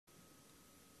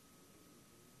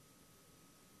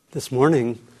This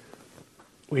morning,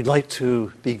 we'd like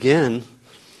to begin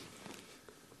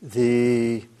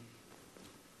the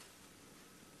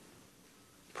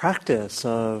practice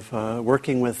of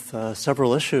working with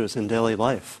several issues in daily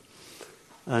life.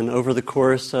 And over the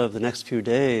course of the next few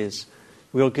days,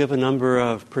 we'll give a number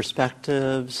of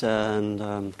perspectives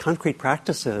and concrete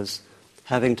practices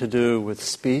having to do with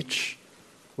speech,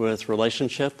 with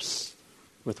relationships,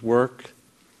 with work,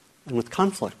 and with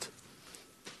conflict.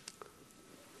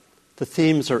 The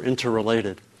themes are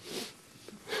interrelated.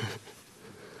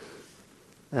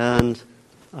 And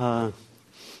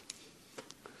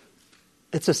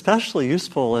it's especially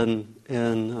useful in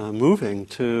moving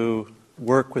to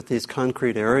work with these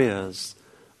concrete areas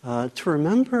to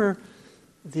remember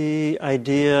the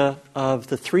idea of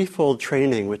the threefold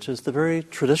training, which is the very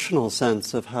traditional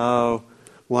sense of how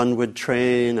one would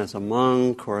train as a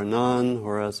monk or a nun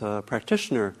or as a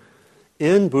practitioner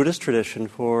in Buddhist tradition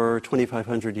for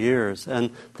 2,500 years.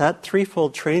 And that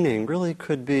threefold training really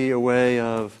could be a way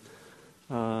of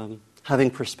having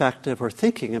perspective or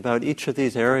thinking about each of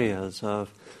these areas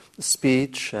of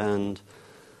speech and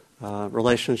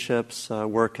relationships,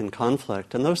 work, and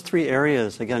conflict. And those three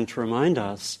areas, again, to remind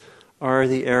us, are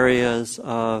the areas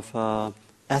of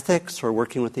ethics, or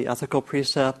working with the ethical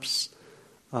precepts,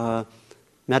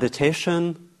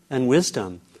 meditation, and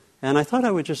wisdom. And I thought I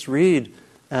would just read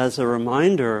as a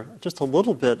reminder just a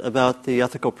little bit about the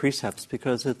ethical precepts,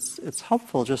 because it's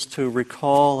helpful just to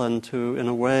recall and to, in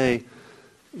a way,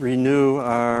 renew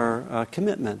our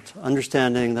commitment,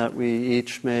 understanding that we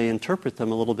each may interpret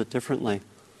them a little bit differently.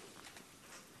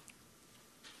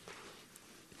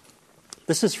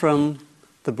 This is from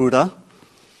the Buddha.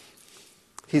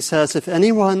 He says, if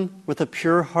anyone with a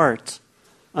pure heart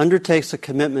undertakes a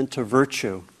commitment to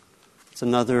virtue, it's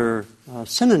another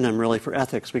synonym really for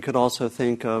ethics. We could also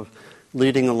think of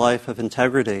leading a life of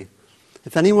integrity.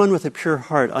 If anyone with a pure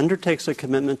heart undertakes a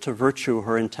commitment to virtue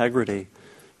or integrity,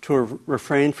 to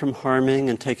refrain from harming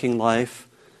and taking life,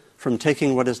 from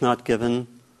taking what is not given,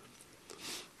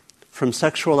 from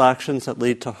sexual actions that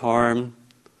lead to harm,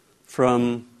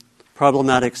 from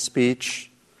problematic speech,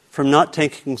 from not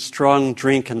taking strong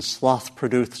drink and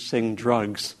sloth-producing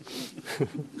drugs,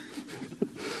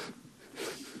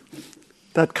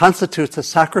 that constitutes a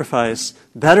sacrifice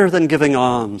better than giving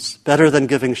alms, better than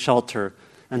giving shelter,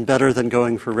 and better than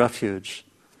going for refuge.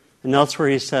 And elsewhere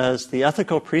he says, the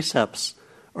ethical precepts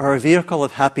are a vehicle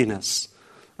of happiness,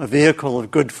 a vehicle of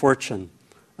good fortune,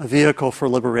 a vehicle for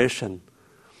liberation.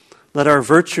 Let our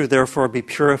virtue, therefore, be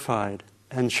purified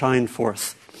and shine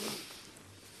forth.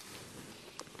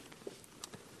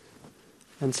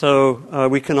 And so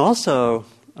we can also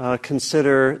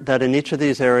consider that in each of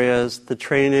these areas, the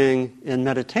training in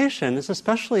meditation is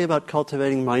especially about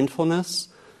cultivating mindfulness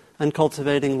and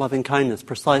cultivating loving kindness,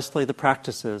 precisely the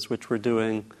practices which we're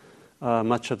doing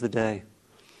much of the day.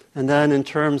 And then in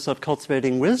terms of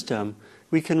cultivating wisdom,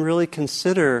 we can really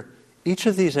consider each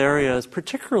of these areas,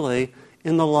 particularly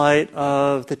in the light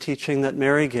of the teaching that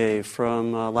Mary gave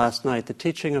from last night, the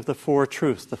teaching of the four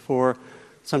truths, the four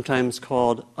sometimes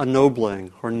called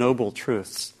ennobling or noble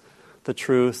truths. The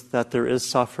truth that there is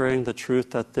suffering, the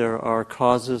truth that there are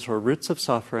causes or roots of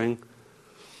suffering,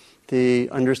 the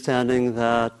understanding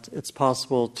that it's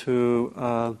possible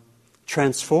to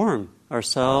transform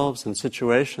ourselves and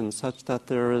situations such that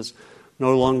there is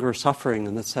no longer suffering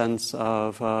in the sense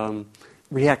of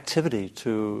reactivity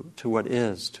to what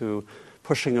is, to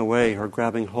pushing away or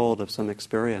grabbing hold of some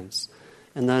experience.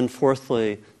 And then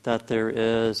fourthly, that there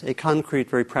is a concrete,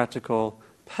 very practical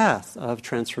path of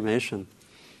transformation.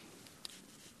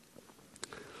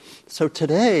 So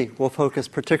today we'll focus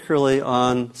particularly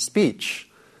on speech,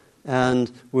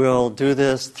 and we'll do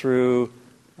this through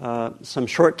some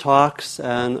short talks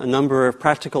and a number of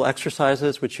practical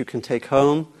exercises which you can take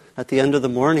home. At the end of the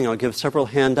morning, I'll give several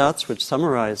handouts which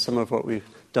summarize some of what we've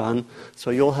done. So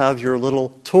you'll have your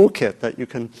little toolkit that you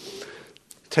can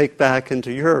take back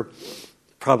into your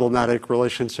problematic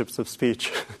relationships of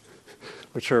speech,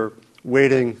 which are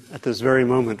waiting at this very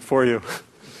moment for you.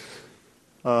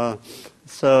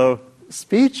 So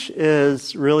speech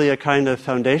is really a kind of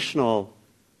foundational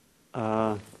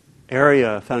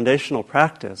area, foundational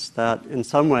practice that in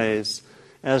some ways,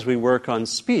 as we work on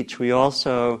speech, we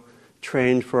also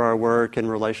train for our work in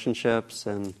relationships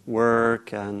and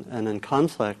work and in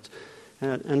conflict.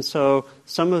 And so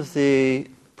some of the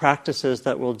practices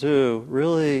that we'll do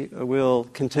really will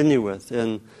continue with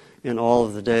in all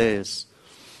of the days.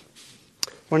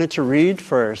 I wanted to read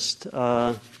first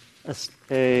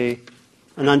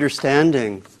an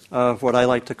understanding of what I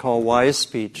like to call wise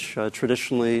speech.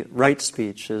 Traditionally, right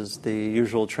speech is the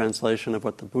usual translation of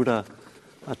what the Buddha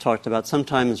talked about.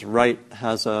 Sometimes right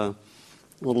has a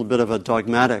little bit of a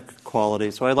dogmatic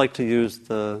quality, so I like to use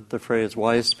the phrase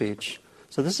wise speech.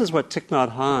 So this is what Thich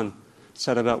Nhat Hanh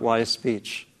said about wise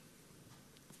speech.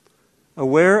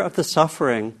 Aware of the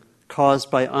suffering caused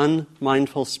by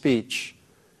unmindful speech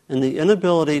and the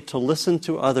inability to listen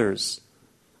to others,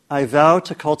 I vow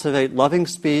to cultivate loving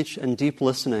speech and deep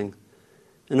listening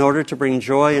in order to bring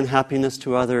joy and happiness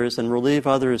to others and relieve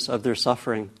others of their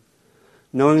suffering.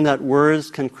 Knowing that words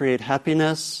can create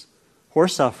happiness or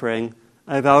suffering,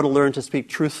 I vow to learn to speak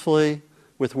truthfully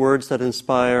with words that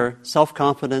inspire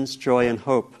self-confidence, joy, and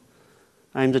hope.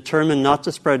 I am determined not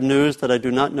to spread news that I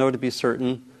do not know to be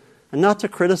certain, and not to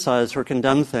criticize or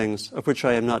condemn things of which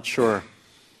I am not sure.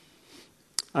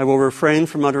 I will refrain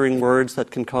from uttering words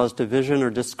that can cause division or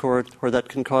discord, or that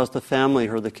can cause the family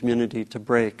or the community to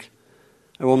break.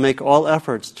 I will make all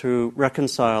efforts to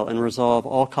reconcile and resolve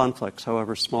all conflicts,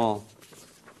 however small.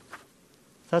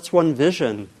 That's one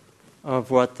vision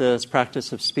of what this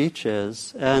practice of speech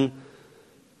is, and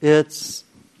it's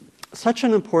such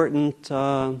an important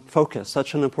focus,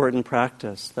 such an important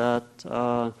practice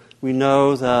that we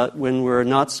know that when we're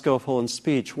not skillful in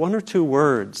speech, one or two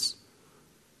words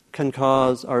can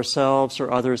cause ourselves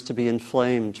or others to be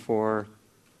inflamed for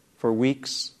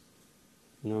weeks,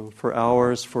 for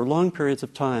hours, for long periods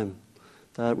of time.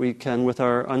 That we can, with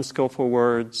our unskillful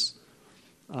words,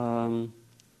 lead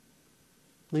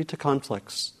to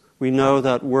conflicts. We know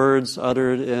that words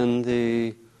uttered in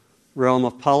the realm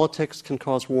of politics can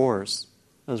cause wars,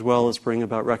 as well as bring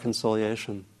about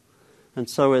reconciliation. And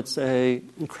so it's an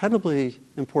incredibly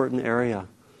important area.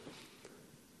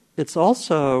 It's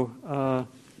also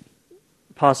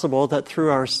possible that through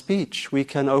our speech we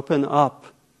can open up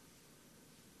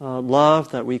love,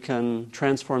 that we can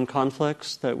transform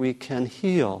conflicts, that we can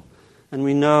heal. And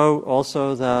we know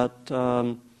also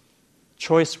that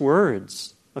choice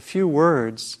words, a few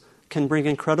words, can bring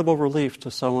incredible relief to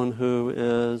someone who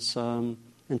is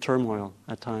in turmoil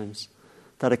at times.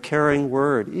 That a caring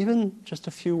word, even just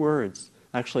a few words,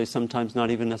 actually sometimes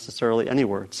not even necessarily any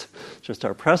words, just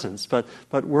our presence, but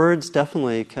words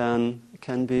definitely can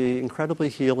be incredibly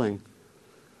healing.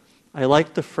 I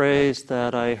like the phrase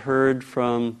that I heard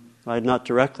from, not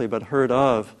directly, but heard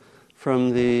of,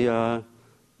 from the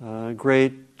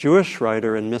great Jewish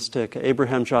writer and mystic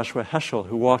Abraham Joshua Heschel,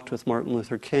 who walked with Martin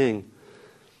Luther King.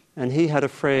 And he had a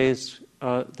phrase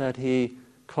that he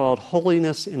called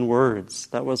holiness in words.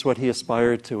 That was what he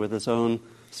aspired to with his own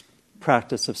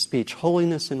practice of speech,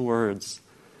 holiness in words.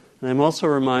 And I'm also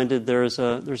reminded there's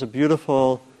a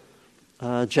beautiful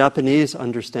Japanese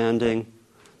understanding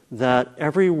that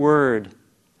every word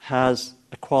has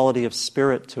a quality of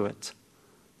spirit to it.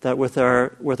 That with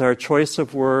our choice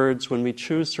of words, when we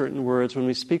choose certain words, when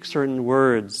we speak certain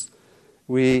words,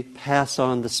 we pass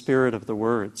on the spirit of the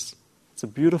words. It's a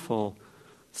beautiful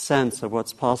sense of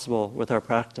what's possible with our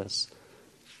practice.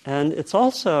 And it's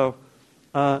also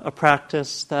a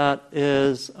practice that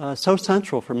is so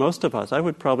central for most of us, I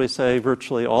would probably say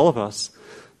virtually all of us,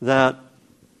 that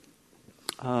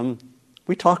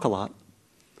we talk a lot.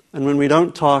 And when we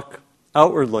don't talk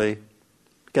outwardly,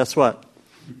 guess what?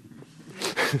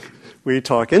 We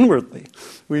talk inwardly.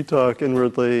 We talk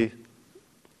inwardly,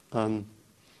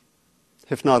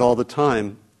 if not all the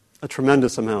time, a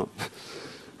tremendous amount.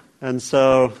 And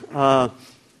so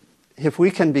if we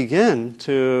can begin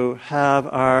to have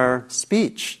our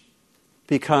speech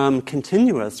become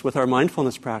continuous with our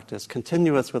mindfulness practice,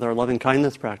 continuous with our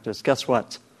loving-kindness practice, guess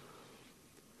what?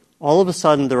 All of a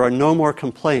sudden, there are no more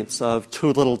complaints of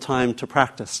too little time to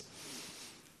practice.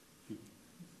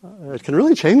 It can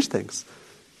really change things.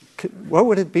 What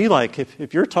would it be like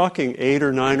if you're talking 8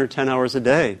 or 9 or 10 hours a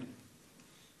day?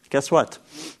 Guess what?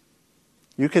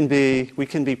 We can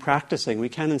be practicing. We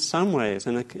can in some ways,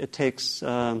 and it takes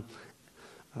effort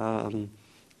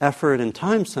and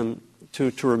time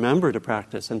to remember to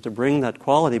practice and to bring that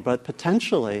quality. But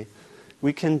potentially,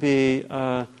 we can be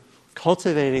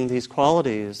cultivating these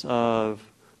qualities of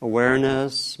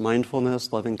awareness,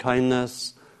 mindfulness,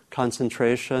 loving-kindness,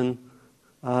 concentration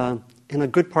in a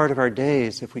good part of our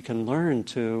days if we can learn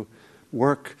to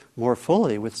work more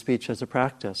fully with speech as a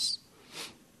practice.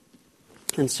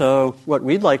 And so what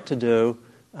we'd like to do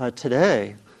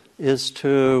today is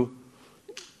to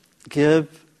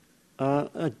give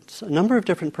a number of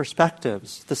different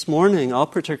perspectives. This morning, I'll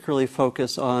particularly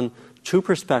focus on 2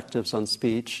 perspectives on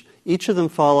speech, each of them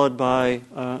followed by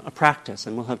a practice,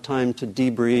 and we'll have time to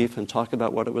debrief and talk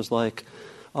about what it was like.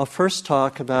 I'll first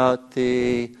talk about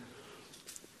the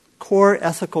core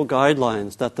ethical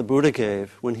guidelines that the Buddha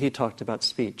gave when he talked about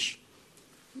speech.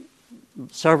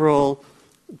 Several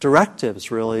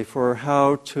directives, really, for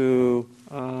how to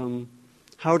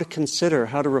consider,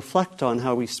 how to reflect on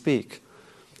how we speak.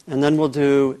 And then we'll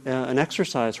do an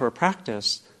exercise or a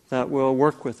practice that will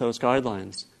work with those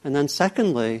guidelines. And then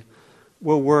secondly,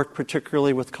 we'll work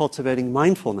particularly with cultivating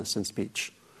mindfulness in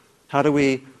speech. How do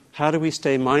we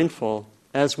stay mindful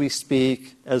as we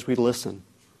speak, as we listen,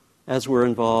 as we're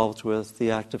involved with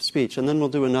the act of speech? And then we'll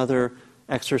do another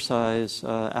exercise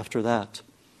after that.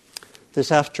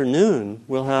 This afternoon,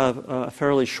 we'll have a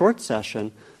fairly short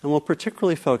session, and we'll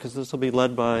particularly focus, this will be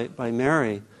led by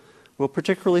Mary, we'll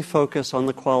particularly focus on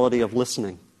the quality of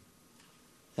listening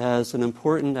as an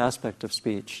important aspect of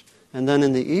speech. And then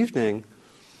in the evening,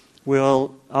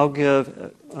 I'll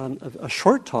give a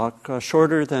short talk,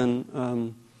 shorter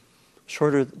than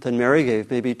Mary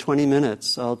gave, maybe 20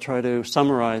 minutes. I'll try to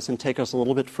summarize and take us a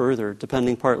little bit further,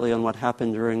 depending partly on what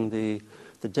happened during the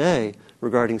day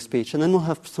regarding speech. And then we'll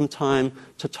have some time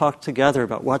to talk together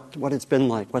about what it's been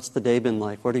like, what's the day been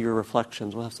like, what are your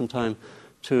reflections. We'll have some time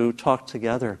to talk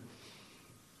together.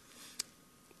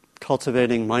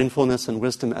 Cultivating mindfulness and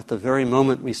wisdom at the very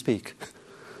moment we speak.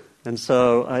 And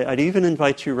so I'd even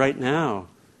invite you right now,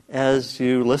 as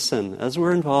you listen, as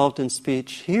we're involved in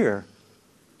speech here,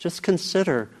 just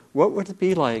consider what would it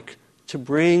be like to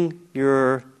bring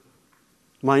your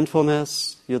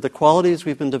mindfulness, the qualities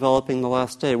we've been developing the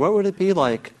last day, what would it be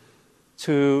like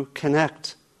to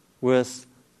connect with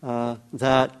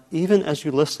that even as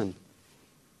you listen?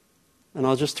 And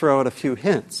I'll just throw out a few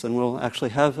hints, and we'll actually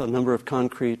have a number of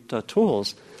concrete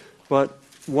tools. But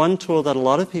one tool that a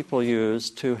lot of people use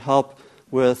to help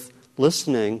with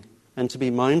listening and to be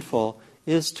mindful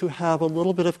is to have a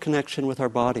little bit of connection with our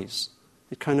bodies.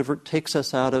 It kind of takes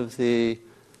us out of the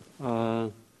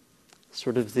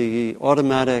sort of the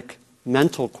automatic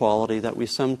mental quality that we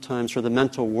sometimes, or the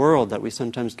mental world that we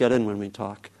sometimes get in when we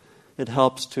talk. It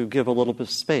helps to give a little bit of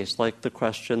space, like the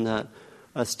question that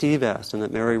Steve asked and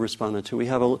that Mary responded to. We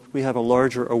have a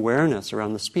larger awareness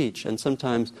around the speech, and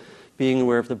sometimes being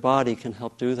aware of the body can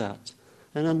help do that.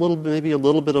 And maybe a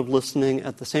little bit of listening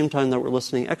at the same time that we're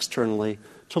listening externally,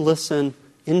 to listen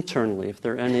internally if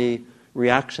there are any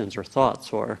reactions or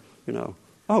thoughts, or,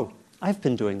 oh, I've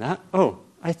been doing that. Oh,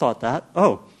 I thought that.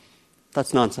 Oh,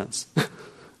 that's nonsense.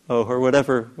 Oh, or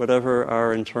whatever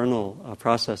our internal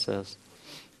process is.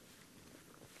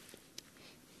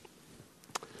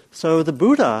 So the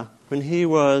Buddha, when he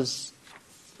was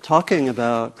talking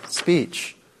about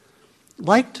speech,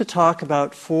 liked to talk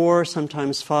about 4,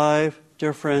 sometimes 5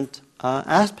 different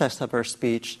aspects of our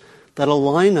speech that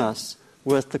align us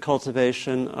with the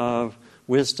cultivation of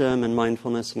wisdom and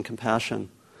mindfulness and compassion.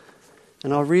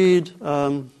 And I'll read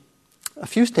a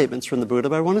few statements from the Buddha,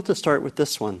 but I wanted to start with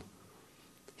this one.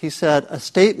 He said, "A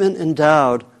statement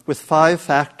endowed with 5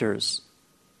 factors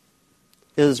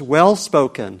is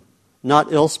well-spoken,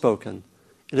 not ill-spoken.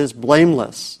 It is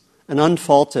blameless and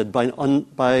unfaulted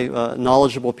by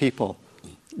knowledgeable people."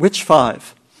 Which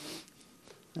 5?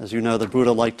 As you know, the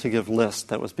Buddha liked to give lists.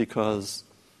 That was because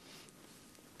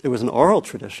it was an oral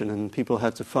tradition, and people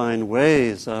had to find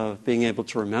ways of being able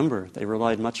to remember. They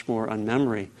relied much more on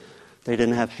memory. They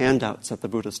didn't have handouts at the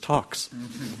Buddha's talks.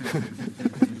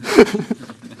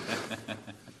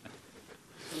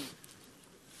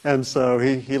 And so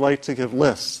he liked to give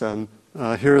lists. And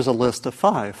here's a list of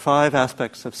 5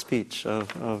 aspects of speech,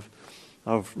 of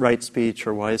right speech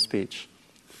or wise speech.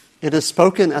 It is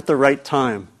spoken at the right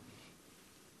time.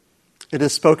 It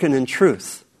is spoken in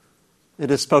truth.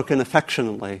 It is spoken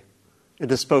affectionately.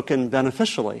 It is spoken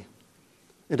beneficially.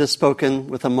 It is spoken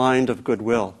with a mind of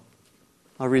goodwill.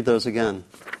 I'll read those again.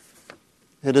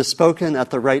 It is spoken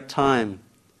at the right time.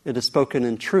 It is spoken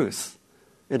in truth.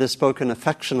 It is spoken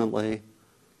affectionately.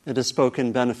 It is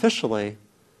spoken beneficially.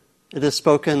 It is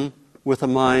spoken with a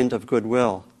mind of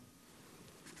goodwill.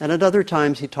 And at other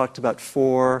times he talked about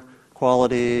 4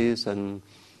 qualities. And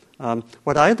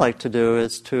what I'd like to do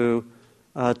is to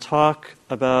talk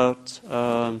about,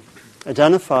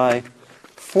 identify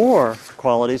 4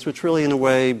 qualities, which really in a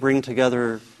way bring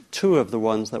together 2 of the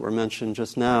ones that were mentioned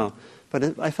just now.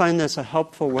 But I find this a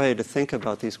helpful way to think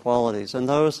about these qualities. And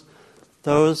those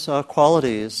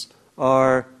qualities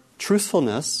are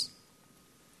truthfulness,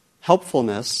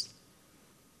 helpfulness,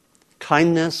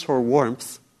 kindness or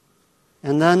warmth,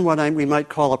 and then what we might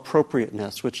call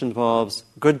appropriateness, which involves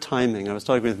good timing. I was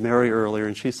talking with Mary earlier,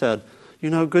 and she said,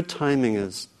 good timing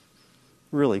is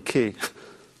really key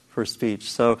for speech.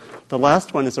 So the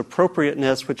last one is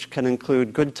appropriateness, which can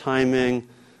include good timing,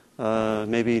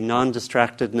 maybe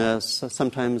non-distractedness,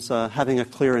 sometimes having a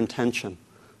clear intention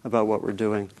about what we're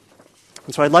doing.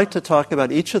 And so I'd like to talk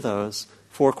about each of those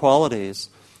 4 qualities,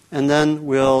 and then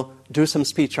we'll do some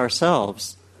speech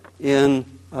ourselves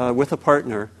with a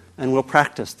partner, and we'll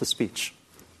practice the speech.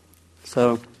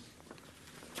 So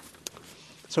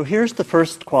here's the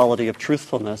first quality of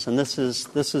truthfulness, and this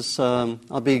is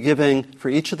I'll be giving, for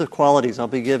each of the qualities, I'll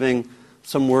be giving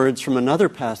some words from another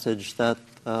passage that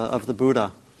of the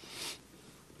Buddha.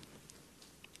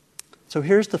 So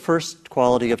here's the first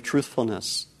quality of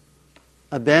truthfulness.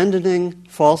 Abandoning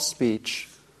false speech,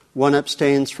 one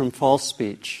abstains from false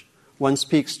speech. One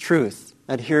speaks truth,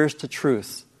 adheres to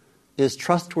truth, is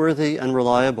trustworthy and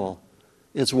reliable,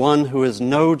 is one who is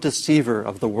no deceiver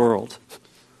of the world.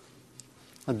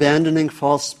 Abandoning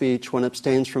false speech, one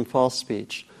abstains from false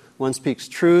speech. One speaks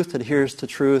truth, adheres to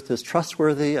truth, is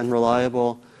trustworthy and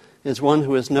reliable, is one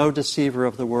who is no deceiver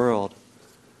of the world.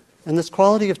 And this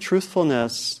quality of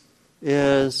truthfulness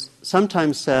is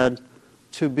sometimes said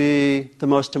to be the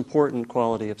most important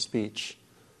quality of speech.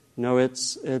 You know,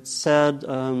 it's said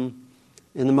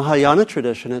in the Mahayana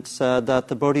tradition, it's said that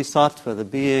the bodhisattva, the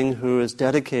being who is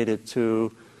dedicated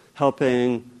to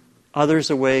helping others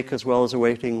awake as well as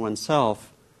awakening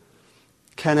oneself,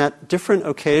 can at different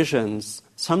occasions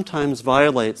sometimes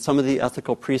violate some of the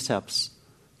ethical precepts,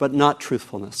 but not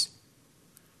truthfulness.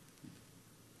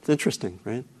 It's interesting,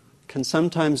 right? Can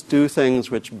sometimes do things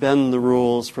which bend the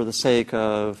rules for the sake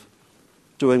of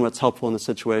doing what's helpful in the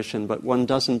situation, but one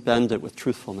doesn't bend it with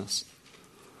truthfulness.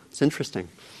 It's interesting.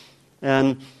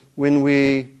 And when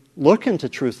we look into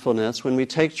truthfulness, when we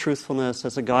take truthfulness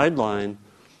as a guideline,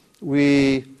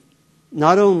 we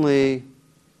not only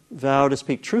vow to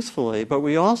speak truthfully, but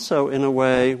we also, in a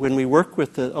way, when we work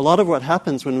with it, a lot of what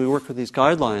happens when we work with these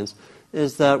guidelines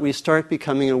is that we start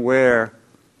becoming aware,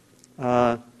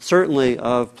 certainly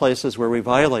of places where we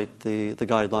violate the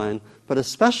guideline, but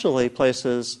especially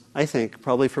places, I think,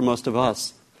 probably for most of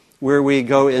us, where we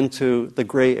go into the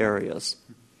gray areas.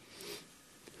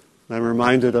 I'm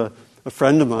reminded a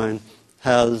friend of mine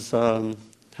has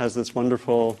this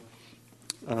wonderful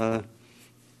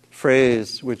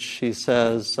phrase which she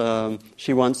says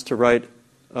she wants to write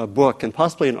a book and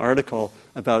possibly an article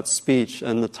about speech,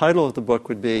 and the title of the book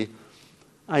would be,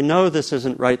 "I know this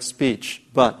isn't right speech,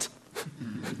 but..."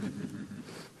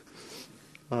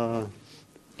 A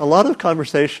lot of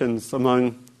conversations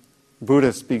among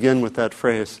Buddhists begin with that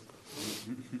phrase.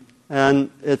 And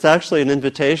it's actually an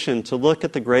invitation to look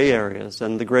at the gray areas.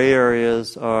 And the gray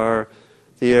areas are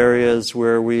the areas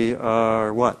where we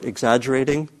are,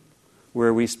 exaggerating,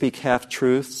 where we speak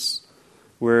half-truths,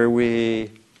 where we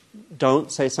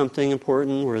don't say something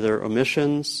important, where there are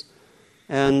omissions.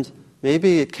 And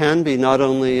maybe it can be not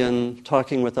only in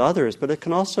talking with others, but it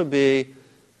can also be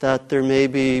that there may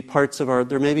be parts of our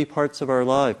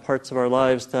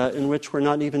lives that in which we're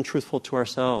not even truthful to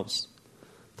ourselves.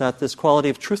 That this quality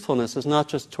of truthfulness is not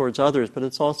just towards others, but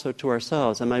it's also to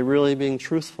ourselves. Am I really being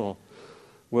truthful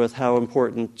with how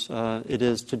important it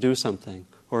is to do something,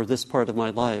 or this part of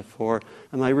my life? Or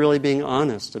am I really being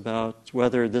honest about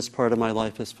whether this part of my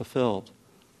life is fulfilled?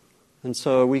 And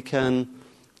so we can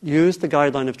use the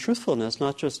guideline of truthfulness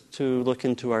not just to look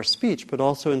into our speech, but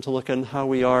also to look at how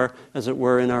we are, as it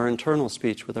were, in our internal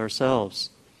speech with ourselves.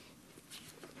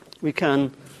 We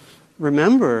can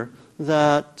remember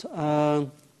that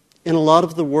in a lot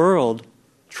of the world,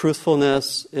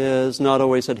 truthfulness is not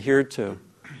always adhered to.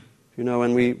 You know,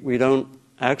 and we don't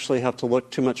actually have to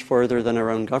look too much further than our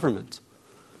own government.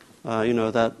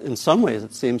 That in some ways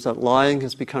it seems that lying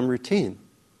has become routine.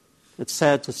 It's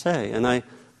sad to say. And I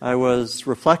was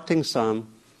reflecting some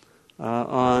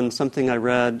on something I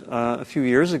read a few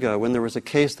years ago when there was a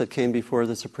case that came before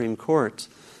the Supreme Court.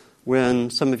 When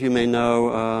some of you may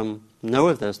know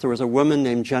of this, there was a woman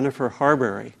named Jennifer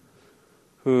Harbury,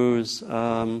 whose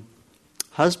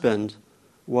husband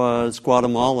was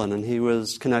Guatemalan, and he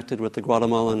was connected with the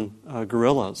Guatemalan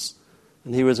guerrillas.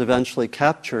 And he was eventually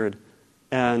captured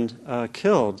and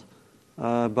killed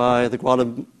by the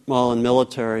Guatemalan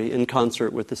military in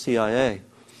concert with the CIA.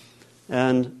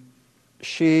 And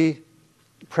she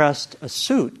pressed a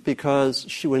suit because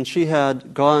when she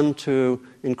had gone to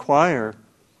inquire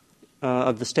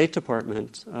of the State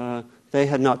Department, they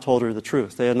had not told her the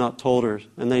truth. They had not told her,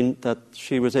 and that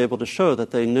she was able to show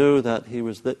that they knew that he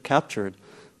was captured,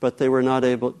 but they would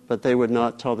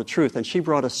not tell the truth. And she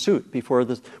brought a suit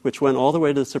which went all the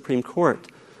way to the Supreme Court,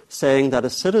 saying that a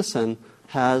citizen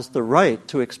has the right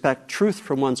to expect truth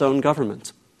from one's own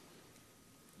government.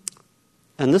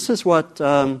 And this is what. She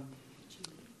lost.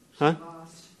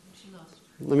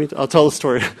 I'll tell the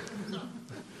story.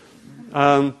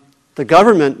 The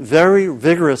government very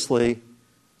vigorously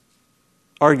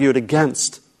argued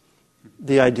against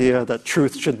the idea that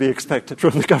truth should be expected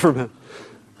from the government.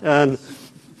 And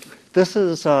this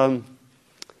is the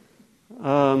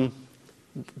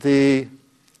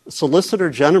Solicitor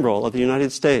General of the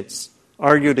United States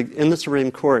argued in the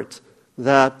Supreme Court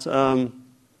that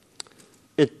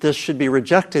this should be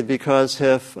rejected because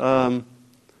if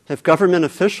government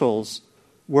officials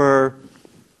were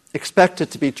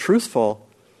expected to be truthful,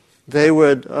 they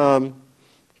would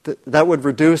that would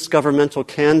reduce governmental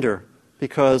candor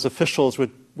because officials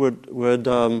would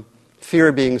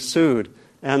fear being sued.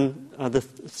 And the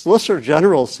Solicitor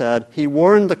General said he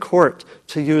warned the court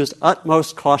to use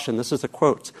utmost caution. This is a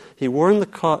quote. He warned the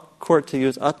court to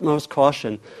use utmost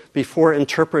caution before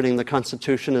interpreting the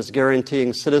Constitution as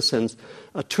guaranteeing citizens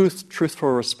a truthful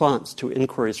response to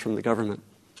inquiries from the government.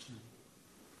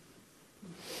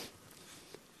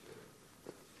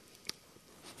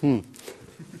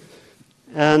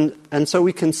 And so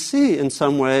we can see in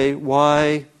some way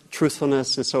why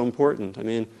truthfulness is so important. I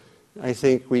mean, I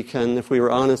think we can, if we were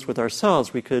honest with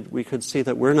ourselves, we could see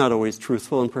that we're not always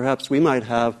truthful, and perhaps we might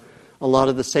have a lot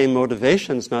of the same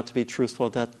motivations not to be truthful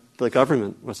that the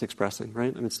government was expressing,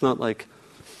 right? I mean, it's not like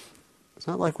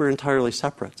we're entirely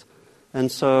separate.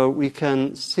 And so we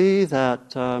can see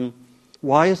that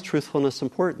why is truthfulness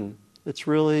important? It's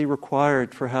really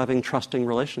required for having trusting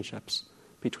relationships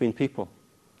between people.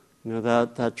 You know,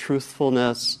 that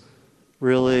truthfulness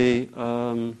really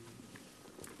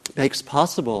makes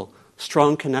possible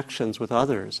strong connections with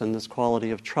others and this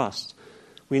quality of trust.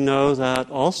 We know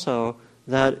that also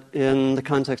that in the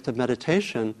context of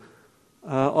meditation,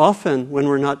 often when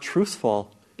we're not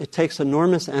truthful, it takes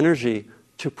enormous energy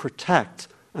to protect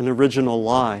an original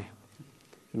lie.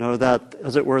 You know, that,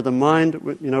 as it were, the mind,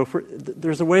 you know,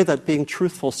 there's a way that being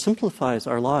truthful simplifies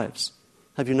our lives.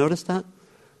 Have you noticed that?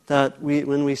 That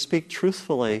when we speak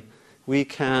truthfully, we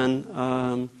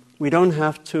don't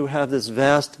have to have this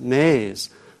vast maze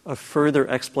of further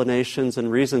explanations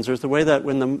and reasons. There's the way that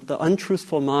when the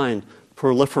untruthful mind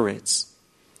proliferates,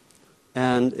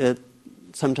 and it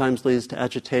sometimes leads to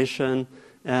agitation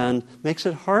and makes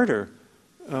it harder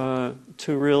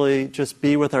to really just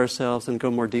be with ourselves and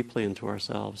go more deeply into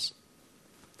ourselves.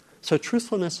 So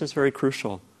truthfulness is very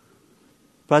crucial.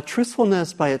 But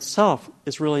truthfulness by itself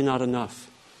is really not enough.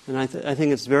 And I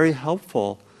think it's very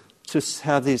helpful to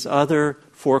have these other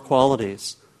four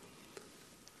qualities.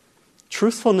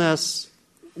 Truthfulness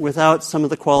without some of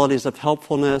the qualities of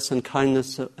helpfulness and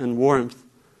kindness and warmth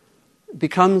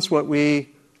becomes what we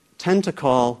tend to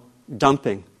call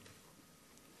dumping.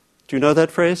 Do you know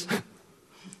that phrase?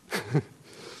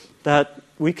 That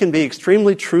we can be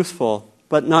extremely truthful,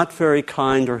 but not very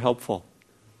kind or helpful.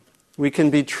 We can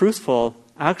be truthful,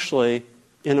 actually,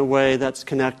 in a way that's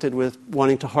connected with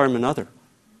wanting to harm another.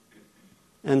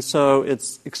 And so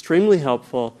it's extremely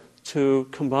helpful to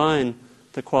combine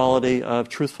the quality of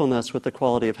truthfulness with the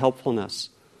quality of helpfulness.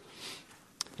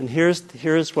 And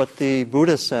here's what the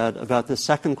Buddha said about the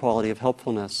second quality of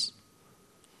helpfulness.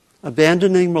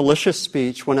 Abandoning malicious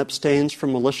speech, one abstains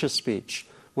from malicious speech.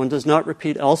 One does not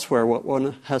repeat elsewhere what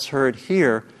one has heard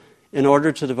here in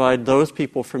order to divide those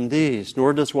people from these,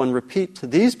 nor does one repeat to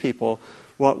these people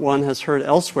what one has heard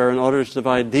elsewhere in order to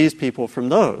divide these people from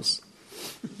those.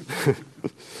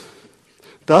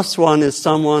 Thus one is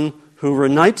someone who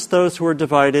reunites those who are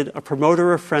divided, a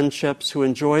promoter of friendships, who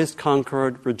enjoys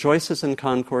concord, rejoices in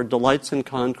concord, delights in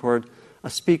concord, a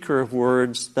speaker of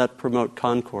words that promote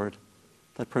concord,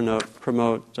 that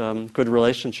promote good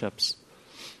relationships.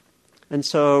 And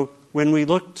so when we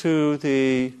look to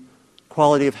the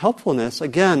quality of helpfulness,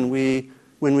 again,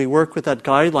 when we work with that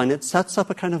guideline, it sets up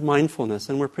a kind of mindfulness,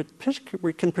 and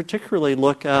we can particularly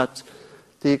look at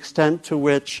the extent to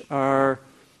which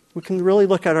we can really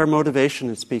look at our motivation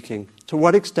in speaking. To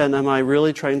what extent am I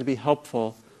really trying to be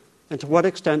helpful? And to what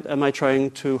extent am I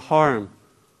trying to harm?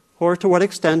 Or to what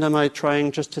extent am I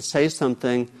trying just to say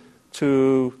something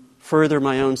to further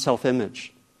my own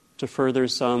self-image, to further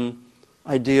some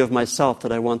idea of myself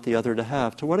that I want the other to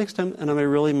have? To what extent am I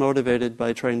really motivated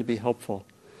by trying to be helpful?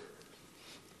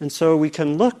 And so we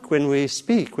can look when we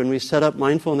speak, when we set up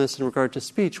mindfulness in regard to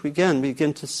speech, we again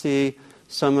begin to see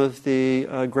some of the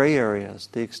gray areas,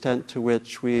 the extent to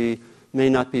which we may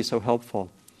not be so helpful.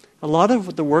 A lot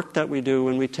of the work that we do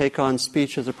when we take on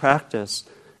speech as a practice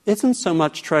isn't so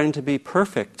much trying to be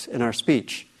perfect in our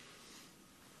speech.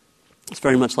 It's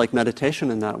very much like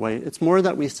meditation in that way. It's more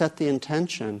that we set the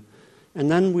intention,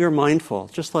 and then we're mindful,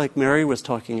 just like Mary was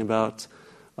talking about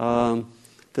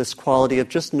this quality of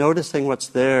just noticing what's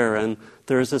there. And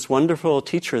there's this wonderful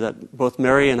teacher that both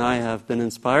Mary and I have been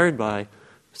inspired by.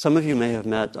 Some of you may have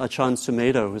met Achan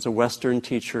Sumedho, who's a Western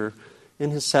teacher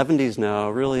in his 70s now,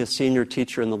 really a senior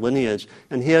teacher in the lineage.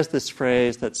 And he has this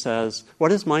phrase that says,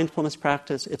 what is mindfulness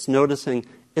practice? It's noticing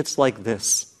it's like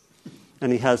this.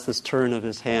 And he has this turn of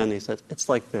his hand. He says, it's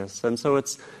like this. And so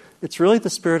it's really the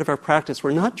spirit of our practice.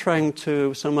 We're not trying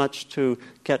to so much to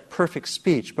get perfect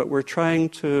speech, but we're trying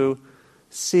to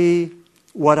see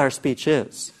what our speech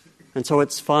is. And so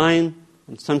it's fine,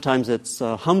 and sometimes it's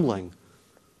humbling,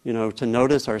 to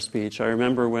notice our speech. I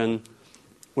remember when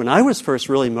I was first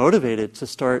really motivated to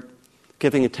start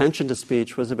giving attention to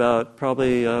speech was about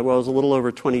probably, it was a little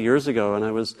over 20 years ago, and I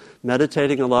was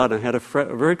meditating a lot, and I had a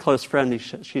very close friend.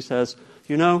 She says,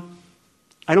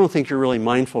 I don't think you're really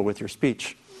mindful with your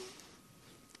speech.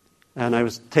 And I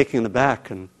was taken aback,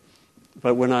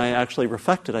 but when I actually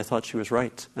reflected, I thought she was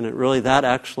right. And that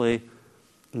actually,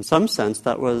 in some sense,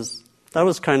 that was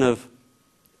kind of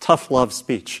tough love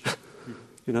speech.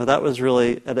 That was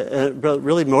really, it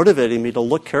really motivated me to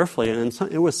look carefully, and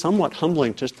it was somewhat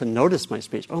humbling just to notice my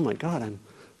speech. Oh my God,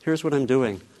 here's what I'm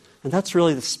doing. And that's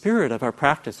really the spirit of our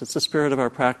practice. It's the spirit of our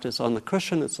practice on the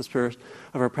cushion. It's the spirit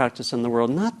of our practice in the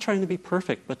world. Not trying to be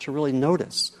perfect, but to really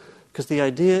notice. Because the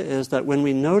idea is that when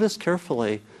we notice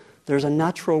carefully, there's a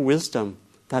natural wisdom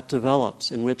that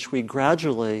develops in which we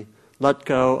gradually let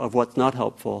go of what's not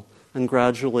helpful and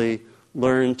gradually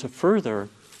learn to further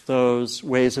those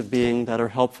ways of being that are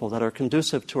helpful, that are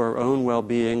conducive to our own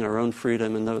well-being, our own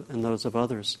freedom, and those of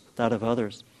others, that of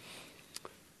others.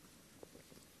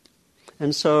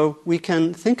 And so we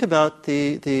can think about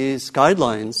these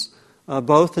guidelines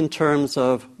both in terms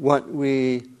of what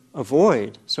we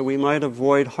avoid. So we might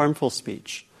avoid harmful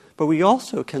speech. But we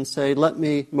also can say, let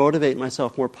me motivate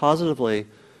myself more positively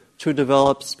to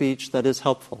develop speech that is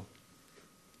helpful.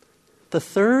 The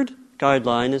third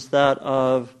guideline is that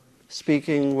of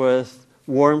speaking with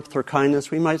warmth or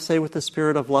kindness, we might say with the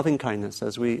spirit of loving kindness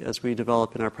as we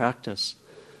develop in our practice.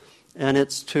 And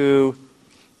it's to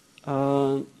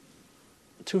have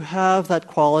that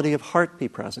quality of heart be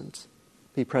present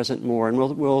more. And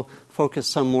we'll focus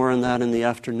some more on that in the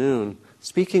afternoon.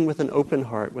 Speaking with an open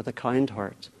heart, with a kind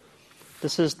heart.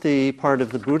 This is the part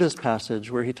of the Buddha's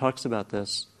passage where he talks about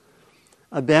this.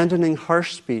 Abandoning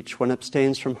harsh speech, one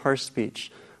abstains from harsh speech.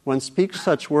 One speaks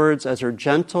such words as are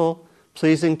gentle,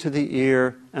 pleasing to the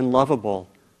ear, and lovable,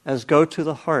 as go to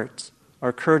the heart,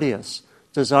 are courteous,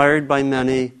 desired by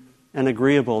many, and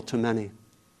agreeable to many.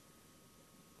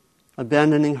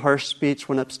 Abandoning harsh speech,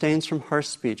 one abstains from harsh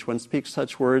speech. One speaks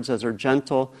such words as are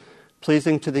gentle,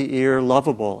 pleasing to the ear,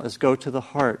 lovable, as go to the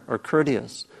heart, are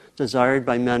courteous, desired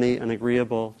by many, and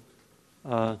agreeable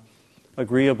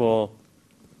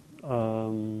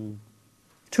to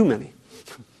many.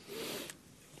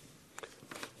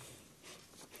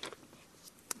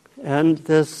 And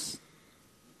this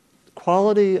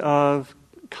quality of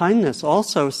kindness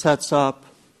also sets up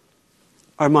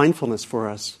our mindfulness for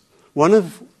us. One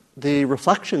of the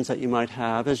reflections that you might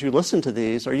have as you listen to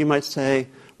these, or you might say,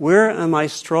 where am I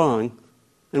strong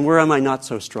and where am I not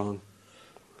so strong?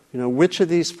 Which of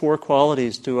these four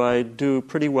qualities do I do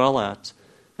pretty well at,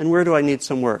 and where do I need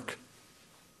some work?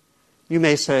 You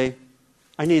may say,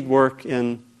 I need work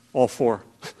in all four.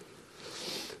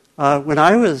 When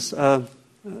I was...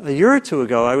 a year or two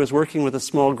ago, I was working with a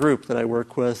small group that I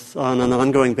work with on an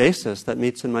ongoing basis that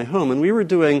meets in my home. And we were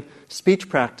doing speech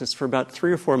practice for about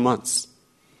 3 or 4 months,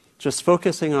 just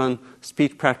focusing on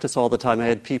speech practice all the time. I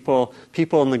had people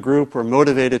in the group were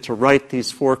motivated to write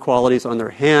these 4 qualities on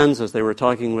their hands as they were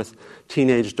talking with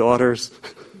teenage daughters.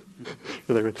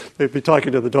 They'd be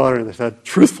talking to the daughter and they said,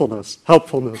 truthfulness,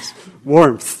 helpfulness,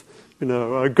 warmth,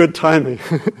 good timing.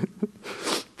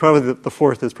 Probably the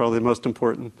fourth is probably the most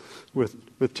important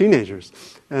with teenagers.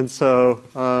 And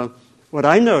so what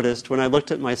I noticed when I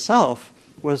looked at myself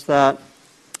was that,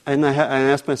 and I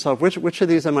asked myself, which of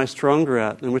these am I stronger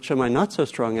at and which am I not so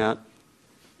strong at?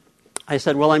 I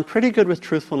said, well, I'm pretty good with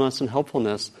truthfulness and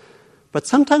helpfulness, but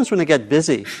sometimes when I get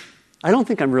busy, I don't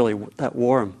think I'm really that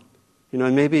warm.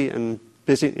 And maybe I'm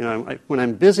busy, when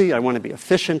I'm busy, I want to be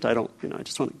efficient. I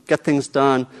just want to get things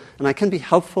done. And I can be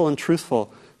helpful and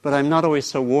truthful, but I'm not always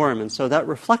so warm. And so that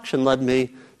reflection led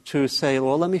me to say,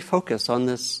 well, let me focus on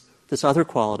this other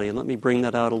quality and let me bring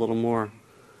that out a little more.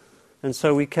 And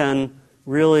so we can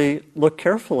really look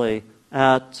carefully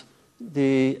at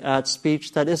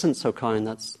speech that isn't so kind,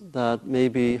 that may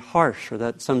be harsh, or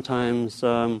that sometimes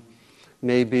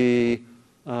may be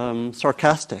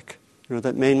sarcastic,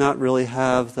 that may not really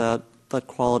have that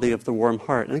quality of the warm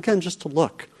heart. And again, just to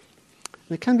look.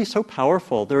 And it can be so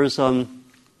powerful. There's I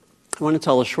want to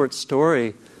tell a short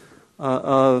story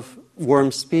of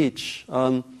warm speech.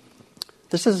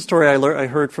 This is a story I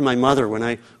heard from my mother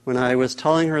when I was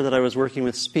telling her that I was working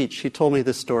with speech. She told me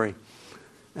this story,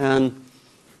 and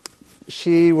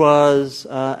she was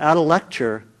at a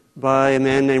lecture by a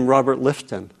man named Robert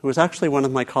Lifton, who was actually one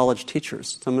of my college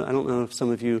teachers. I don't know if some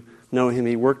of you know him.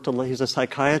 He's a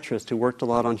psychiatrist who worked a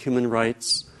lot on human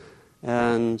rights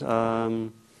and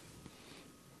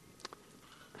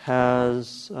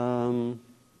has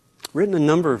written a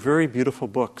number of very beautiful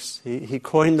books. He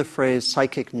coined the phrase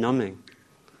psychic numbing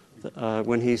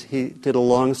when he did a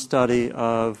long study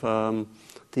of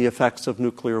the effects of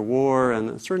nuclear war and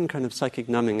a certain kind of psychic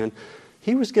numbing. And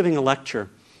he was giving a lecture.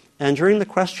 And during the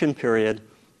question period,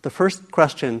 the first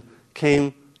question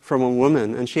came from a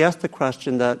woman. And she asked the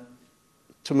question that,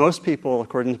 to most people,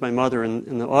 according to my mother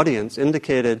in the audience,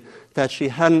 indicated that she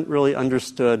hadn't really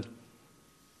understood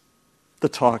the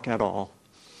talk at all.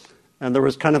 And there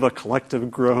was kind of a collective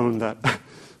groan that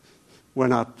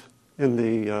went up in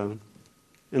the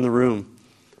room.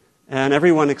 And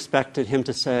everyone expected him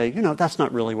to say, that's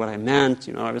not really what I meant.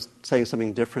 I was saying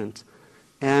something different.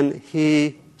 And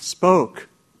he spoke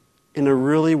in a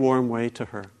really warm way to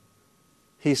her.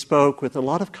 He spoke with a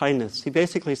lot of kindness. He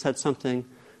basically said something,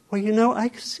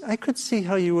 I could see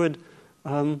how you would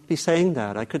be saying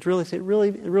that. I could really say it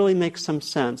really makes some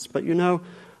sense. But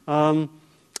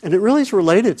and it really is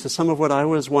related to some of what I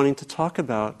was wanting to talk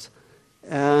about.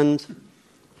 And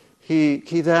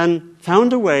he then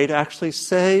found a way to actually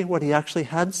say what he actually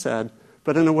had said,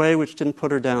 but in a way which didn't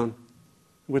put her down,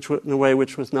 in a way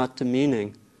which was not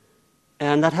demeaning.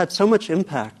 And that had so much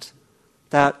impact,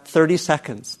 that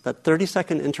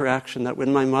 30-second interaction, that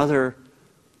when my mother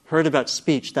heard about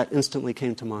speech, that instantly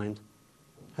came to mind.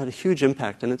 It had a huge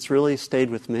impact, and it's really stayed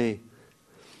with me.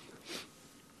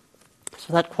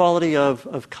 So that quality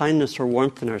of kindness or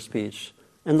warmth in our speech.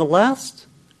 And the last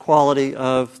quality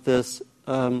of this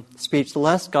speech, the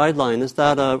last guideline, is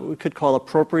that we could call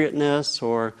appropriateness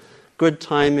or good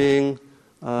timing,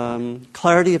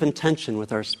 clarity of intention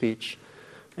with our speech.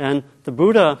 And the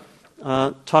Buddha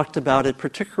talked about it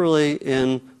particularly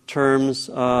in terms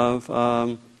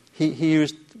of, he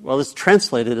used, it's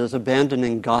translated as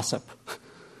abandoning gossip.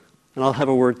 And I'll have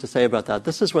a word to say about that.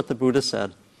 This is what the Buddha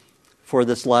said for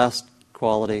this last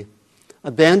quality.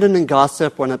 Abandoning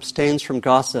gossip, one abstains from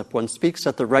gossip. One speaks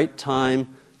at the right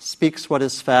time, speaks what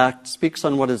is fact, speaks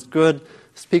on what is good,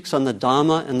 speaks on the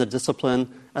Dhamma and the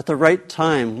discipline. At the right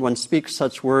time, one speaks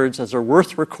such words as are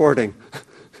worth recording.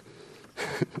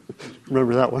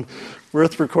 Remember that one?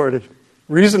 Worth recording.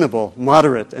 Reasonable,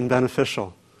 moderate, and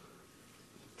beneficial.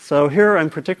 So here I'm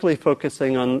particularly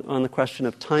focusing on the question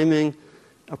of timing,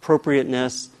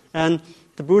 appropriateness, and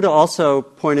the Buddha also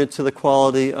pointed to the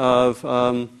quality of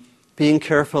being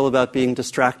careful about being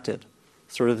distracted.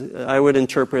 I would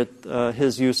interpret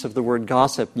his use of the word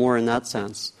gossip more in that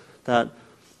sense, that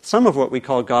some of what we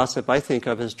call gossip I think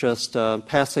of as just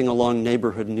passing along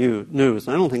neighborhood news.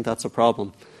 I don't think that's a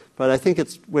problem. But I think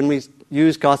it's when we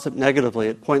use gossip negatively,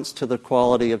 it points to the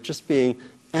quality of just being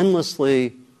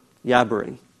endlessly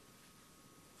yabbering.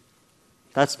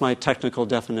 That's my technical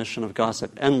definition of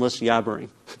gossip, endless yabbering.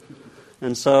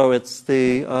 And so it's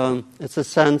a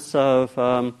sense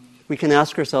of, we can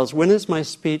ask ourselves, when is my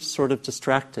speech sort of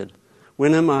distracted?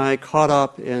 When am I caught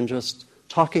up in just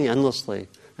talking endlessly?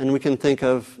 And we can think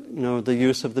of, the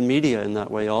use of the media in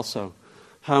that way also.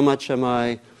 How much am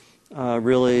I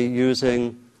really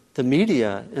using the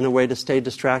media in a way to stay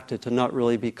distracted, to not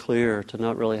really be clear, to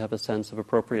not really have a sense of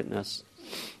appropriateness?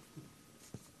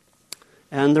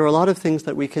 And there are a lot of things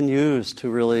that we can use to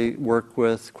really work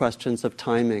with questions of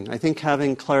timing. I think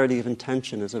having clarity of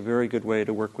intention is a very good way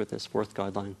to work with this fourth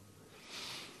guideline.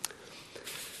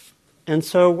 And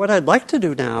so what I'd like to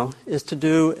do now is to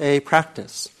do a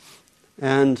practice.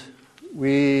 And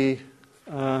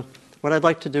what I'd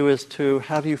like to do is to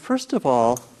have you, first of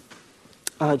all,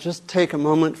 just take a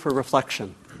moment for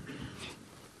reflection.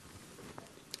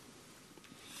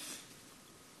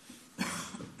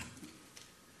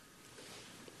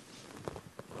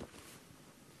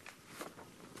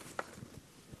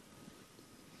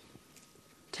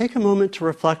 Take a moment to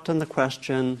reflect on the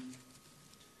question,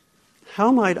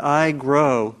 how might I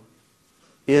grow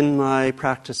in my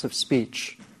practice of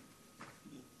speech?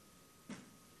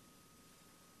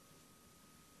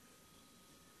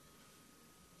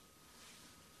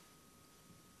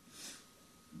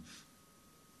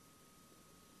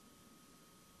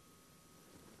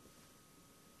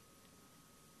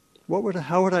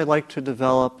 How would I like to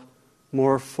develop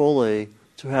more fully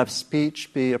to have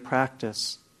speech be a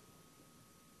practice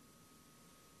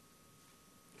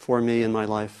for me in my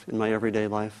life, in my everyday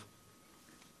life?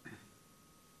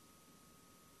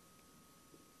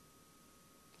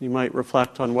 You might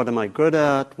reflect on what am I good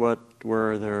at, what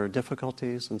were there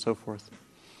difficulties, and so forth.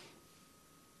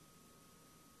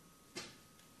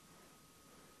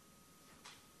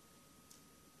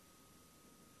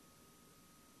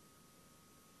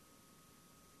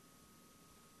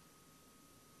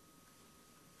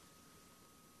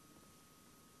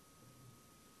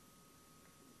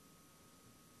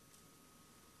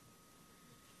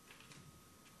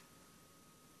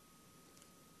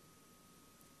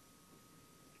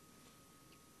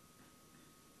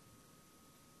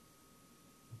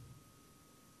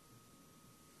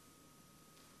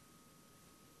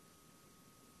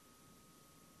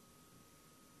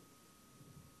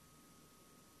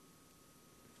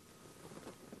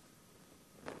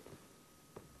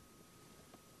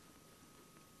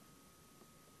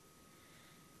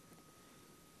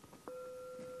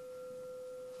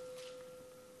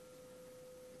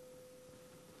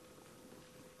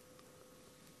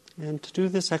 And to do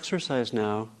this exercise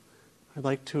now, I'd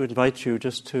like to invite you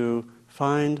just to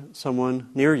find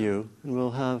someone near you, and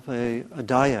we'll have a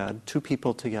dyad, 2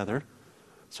 people together.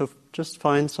 So just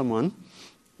find someone.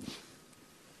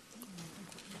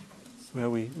 Well,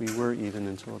 we were even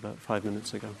until about 5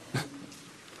 minutes ago.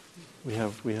 we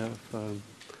have.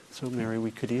 So Mary, you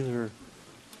could either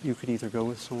go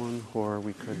with someone, or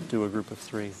we could do a group of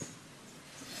 3.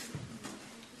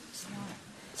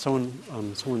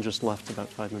 Someone just left about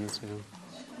 5 minutes ago.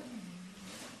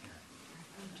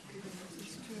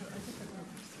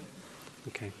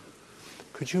 Okay.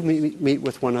 Could you meet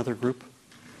with one other group?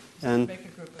 And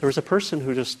there was a person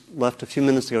who just left a few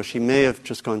minutes ago. She may have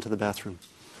just gone to the bathroom.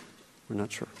 We're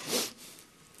not sure.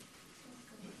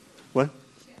 What?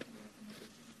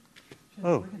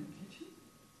 Oh.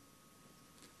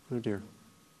 Oh dear.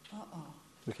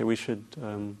 Okay, we should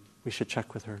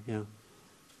check with her. Yeah.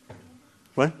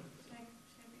 What?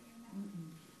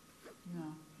 No.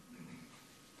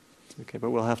 Okay, but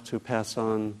we'll have to pass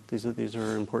on. These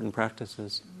are important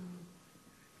practices.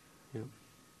 Yeah.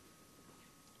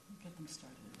 Get them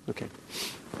started. Okay.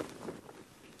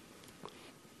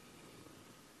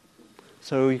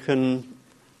 So you can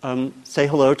say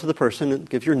hello to the person and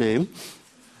give your name.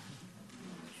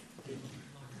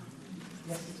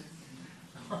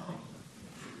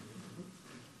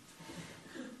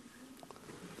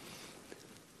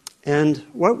 And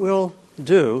what we'll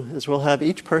do is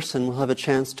each person will have a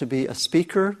chance to be a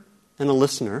speaker and a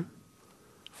listener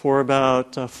for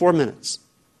about 4 minutes.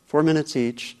 4 minutes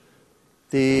each.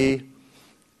 The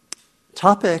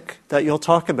topic that you'll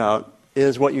talk about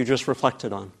is what you just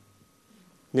reflected on.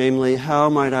 Namely, how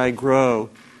might I grow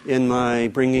in my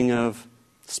bringing of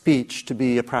speech to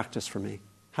be a practice for me?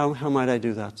 How might I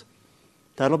do that?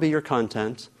 That'll be your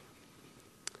content.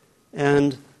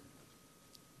 And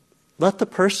let the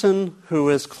person who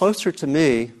is closer to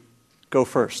me go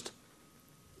first.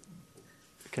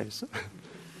 Okay,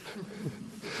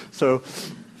 so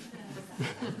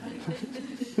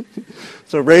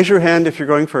raise your hand if you're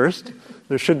going first.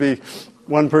 There should be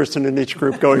one person in each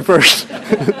group going first. The group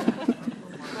of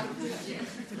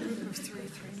 3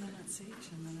 minutes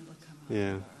each, and then it'll come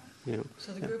out. Yeah.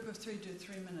 So the group of 3 do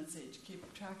 3 minutes each.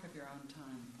 Keep track of your own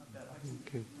time.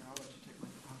 Okay. I'll let you take my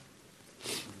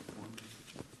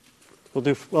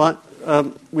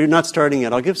We're not starting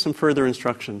yet. I'll give some further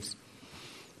instructions.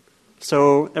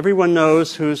 So everyone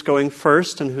knows who's going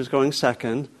first and who's going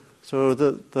second. So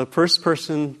the first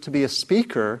person to be a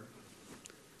speaker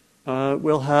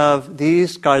will have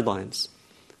these guidelines.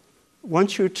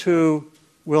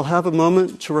 We'll have a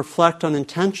moment to reflect on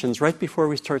intentions right before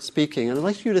we start speaking. And I'd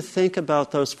like you to think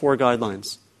about those 4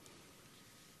 guidelines.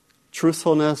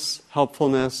 Truthfulness,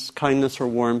 helpfulness, kindness or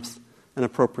warmth, and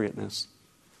appropriateness.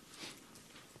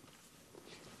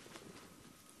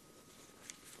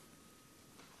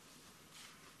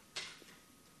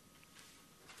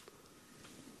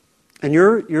 And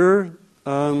your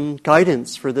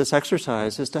guidance for this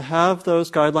exercise is to have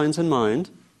those guidelines in mind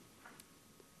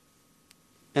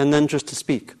and then just to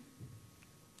speak.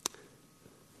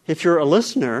 If you're a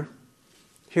listener,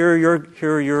 here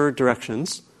are your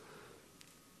directions.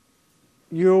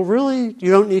 You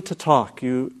don't need to talk.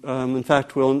 In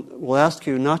fact, we'll ask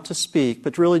you not to speak,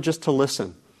 but really just to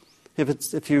listen.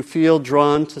 If you feel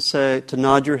drawn to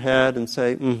nod your head and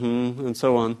say mm-hmm and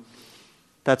so on,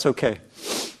 that's okay.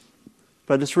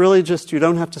 But it's really just, you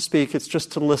don't have to speak, it's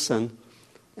just to listen.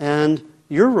 And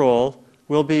your role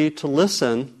will be to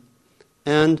listen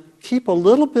and keep a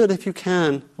little bit, if you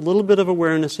can, a little bit of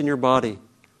awareness in your body.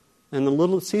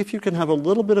 And see if you can have a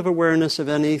little bit of awareness of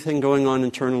anything going on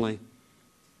internally.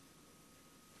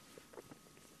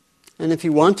 And if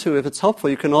you want to, if it's helpful,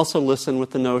 you can also listen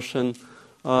with the notion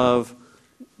of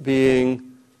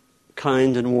being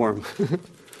kind and warm.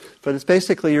 But it's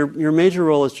basically, your major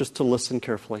role is just to listen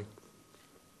carefully.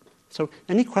 So,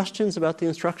 any questions about the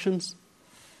instructions?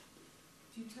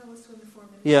 Do you tell us when the 4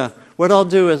 minutes? Yeah. What I'll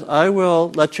do is I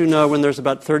will let you know when there's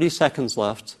about 30 seconds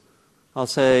left. I'll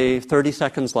say 30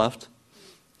 seconds left.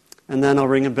 And then I'll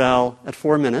ring a bell at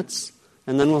 4 minutes.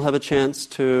 And then we'll have a chance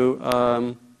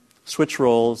to switch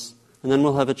roles. And then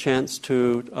we'll have a chance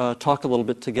to talk a little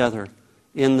bit together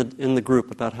in the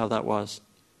group about how that was.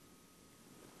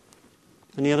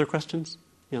 Any other questions?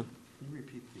 Yeah. Can you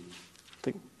repeat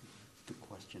the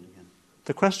question again?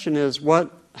 The question is,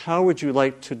 how would you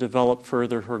like to develop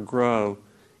further or grow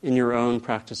in your own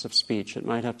practice of speech? It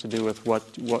might have to do with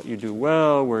what you do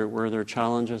well, where there are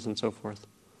challenges, and so forth.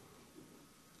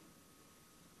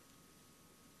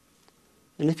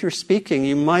 And if you're speaking,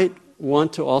 you might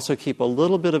want to also keep a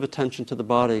little bit of attention to the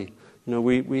body.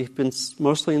 We've been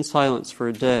mostly in silence for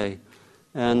a day,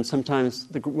 And sometimes,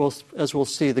 as we'll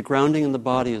see, the grounding in the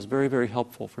body is very, very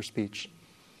helpful for speech.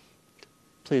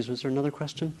 Please, was there another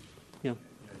question? Yeah.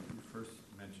 Yeah, you first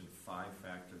mentioned 5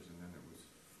 factors and then it was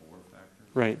 4 factors?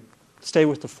 Right. Stay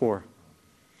with the 4.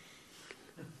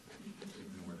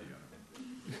 Ignore the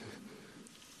other.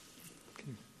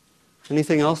 Okay.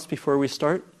 Anything else before we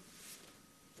start?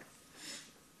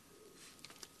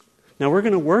 Now we're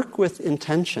going to work with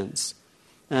intentions.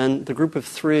 And the group of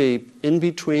 3, in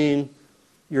between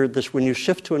when you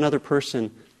shift to another person,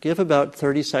 give about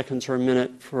 30 seconds or a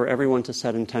minute for everyone to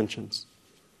set intentions.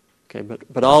 Okay,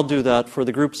 but I'll do that for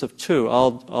the groups of 2.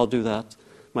 I'll do that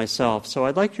myself. So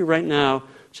I'd like you right now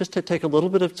just to take a little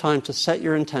bit of time to set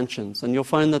your intentions. And you'll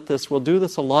find that we'll do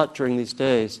this a lot during these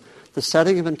days. The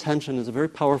setting of intention is a very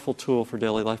powerful tool for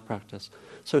daily life practice.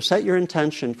 So set your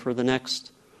intention for the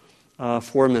next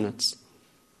 4 minutes.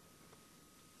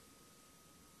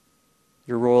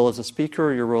 Your role as a speaker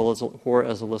or your role as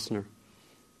a listener.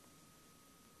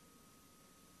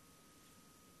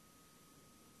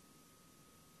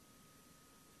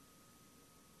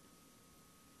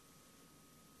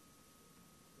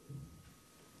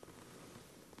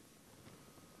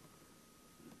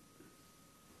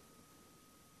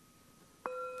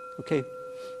 Okay.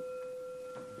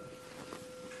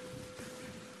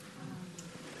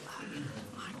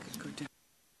 I could go down.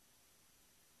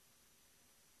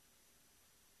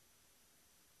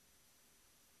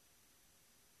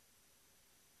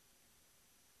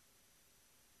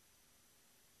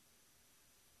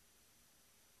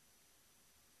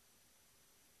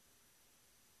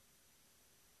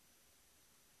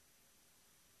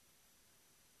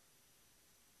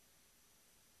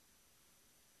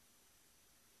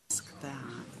 That.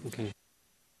 Okay.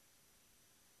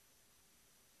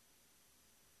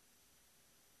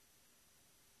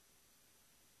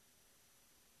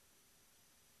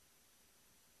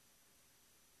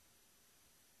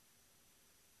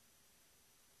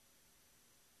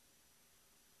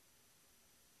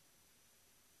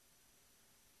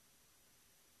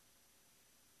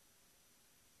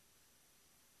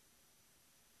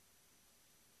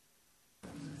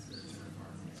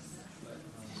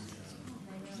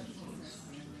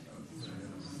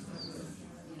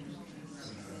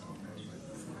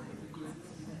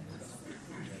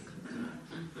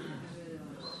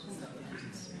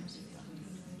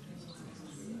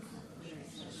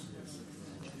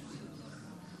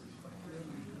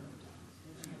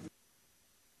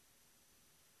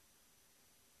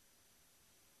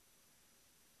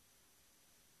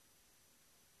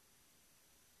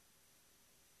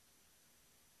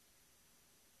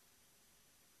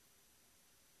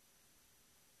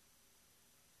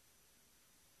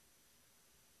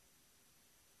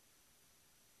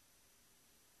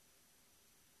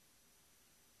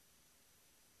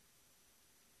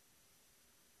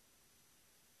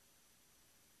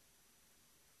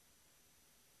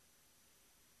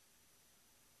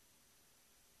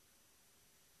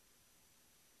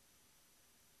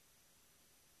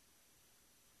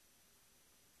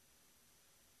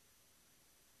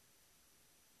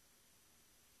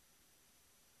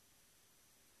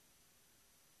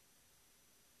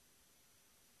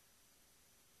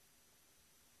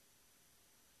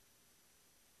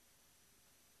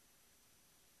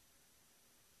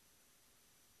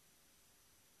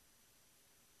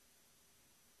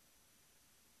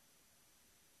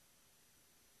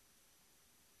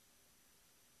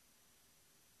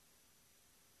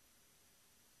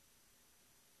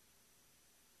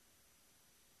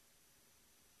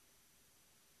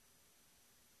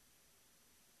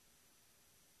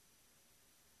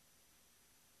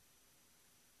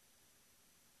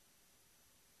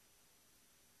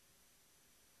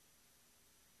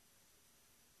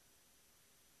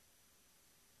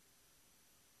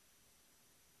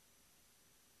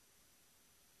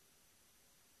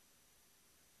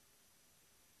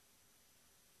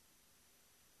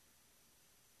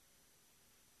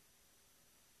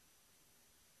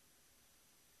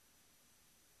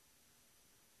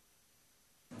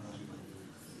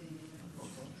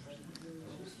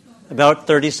 About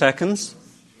 30 seconds.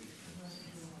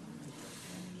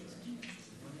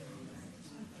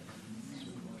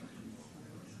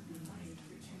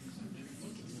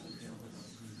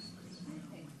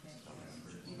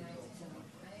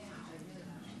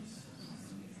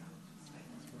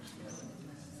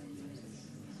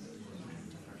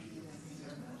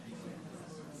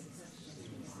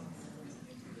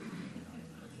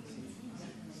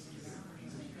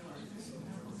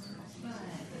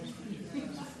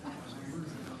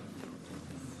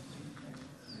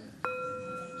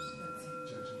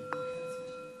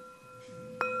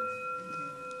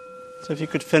 So if you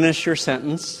could finish your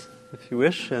sentence, if you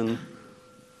wish, and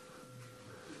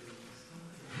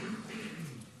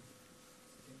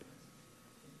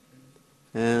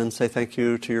say thank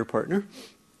you to your partner.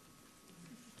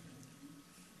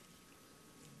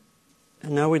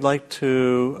 And now we'd like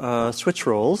to switch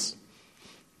roles.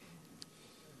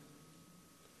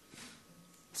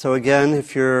 So again,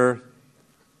 if you're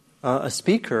a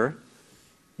speaker,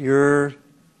 your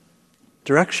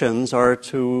directions are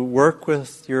to work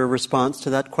with your response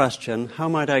to that question, how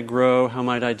might I grow, how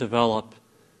might I develop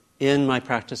in my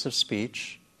practice of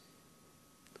speech?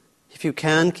 If you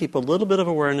can, keep a little bit of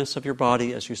awareness of your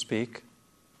body as you speak.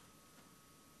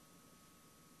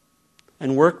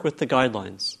 And work with the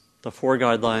guidelines, the 4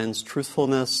 guidelines: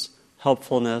 truthfulness,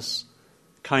 helpfulness,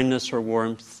 kindness or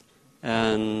warmth,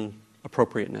 and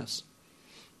appropriateness.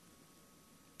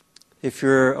 If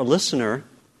you're a listener,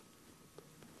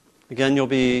 again, you'll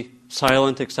be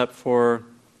silent except for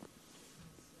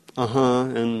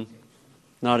and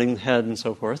nodding the head and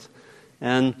so forth.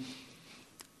 And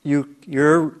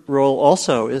your role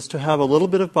also is to have a little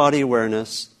bit of body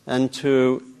awareness and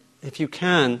to, if you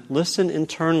can, listen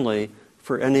internally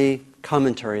for any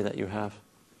commentary that you have.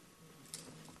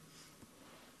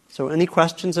 So any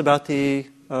questions about the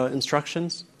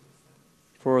instructions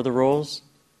for the roles?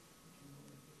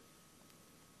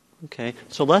 Okay,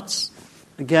 so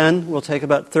we'll take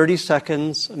about 30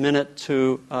 seconds, a minute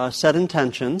to set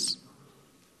intentions.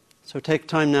 So take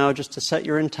time now just to set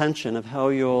your intention of how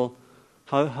you'll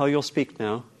speak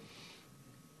now.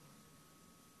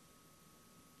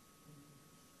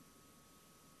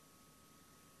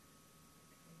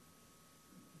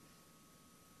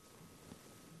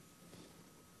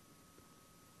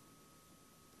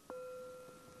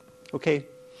 Okay.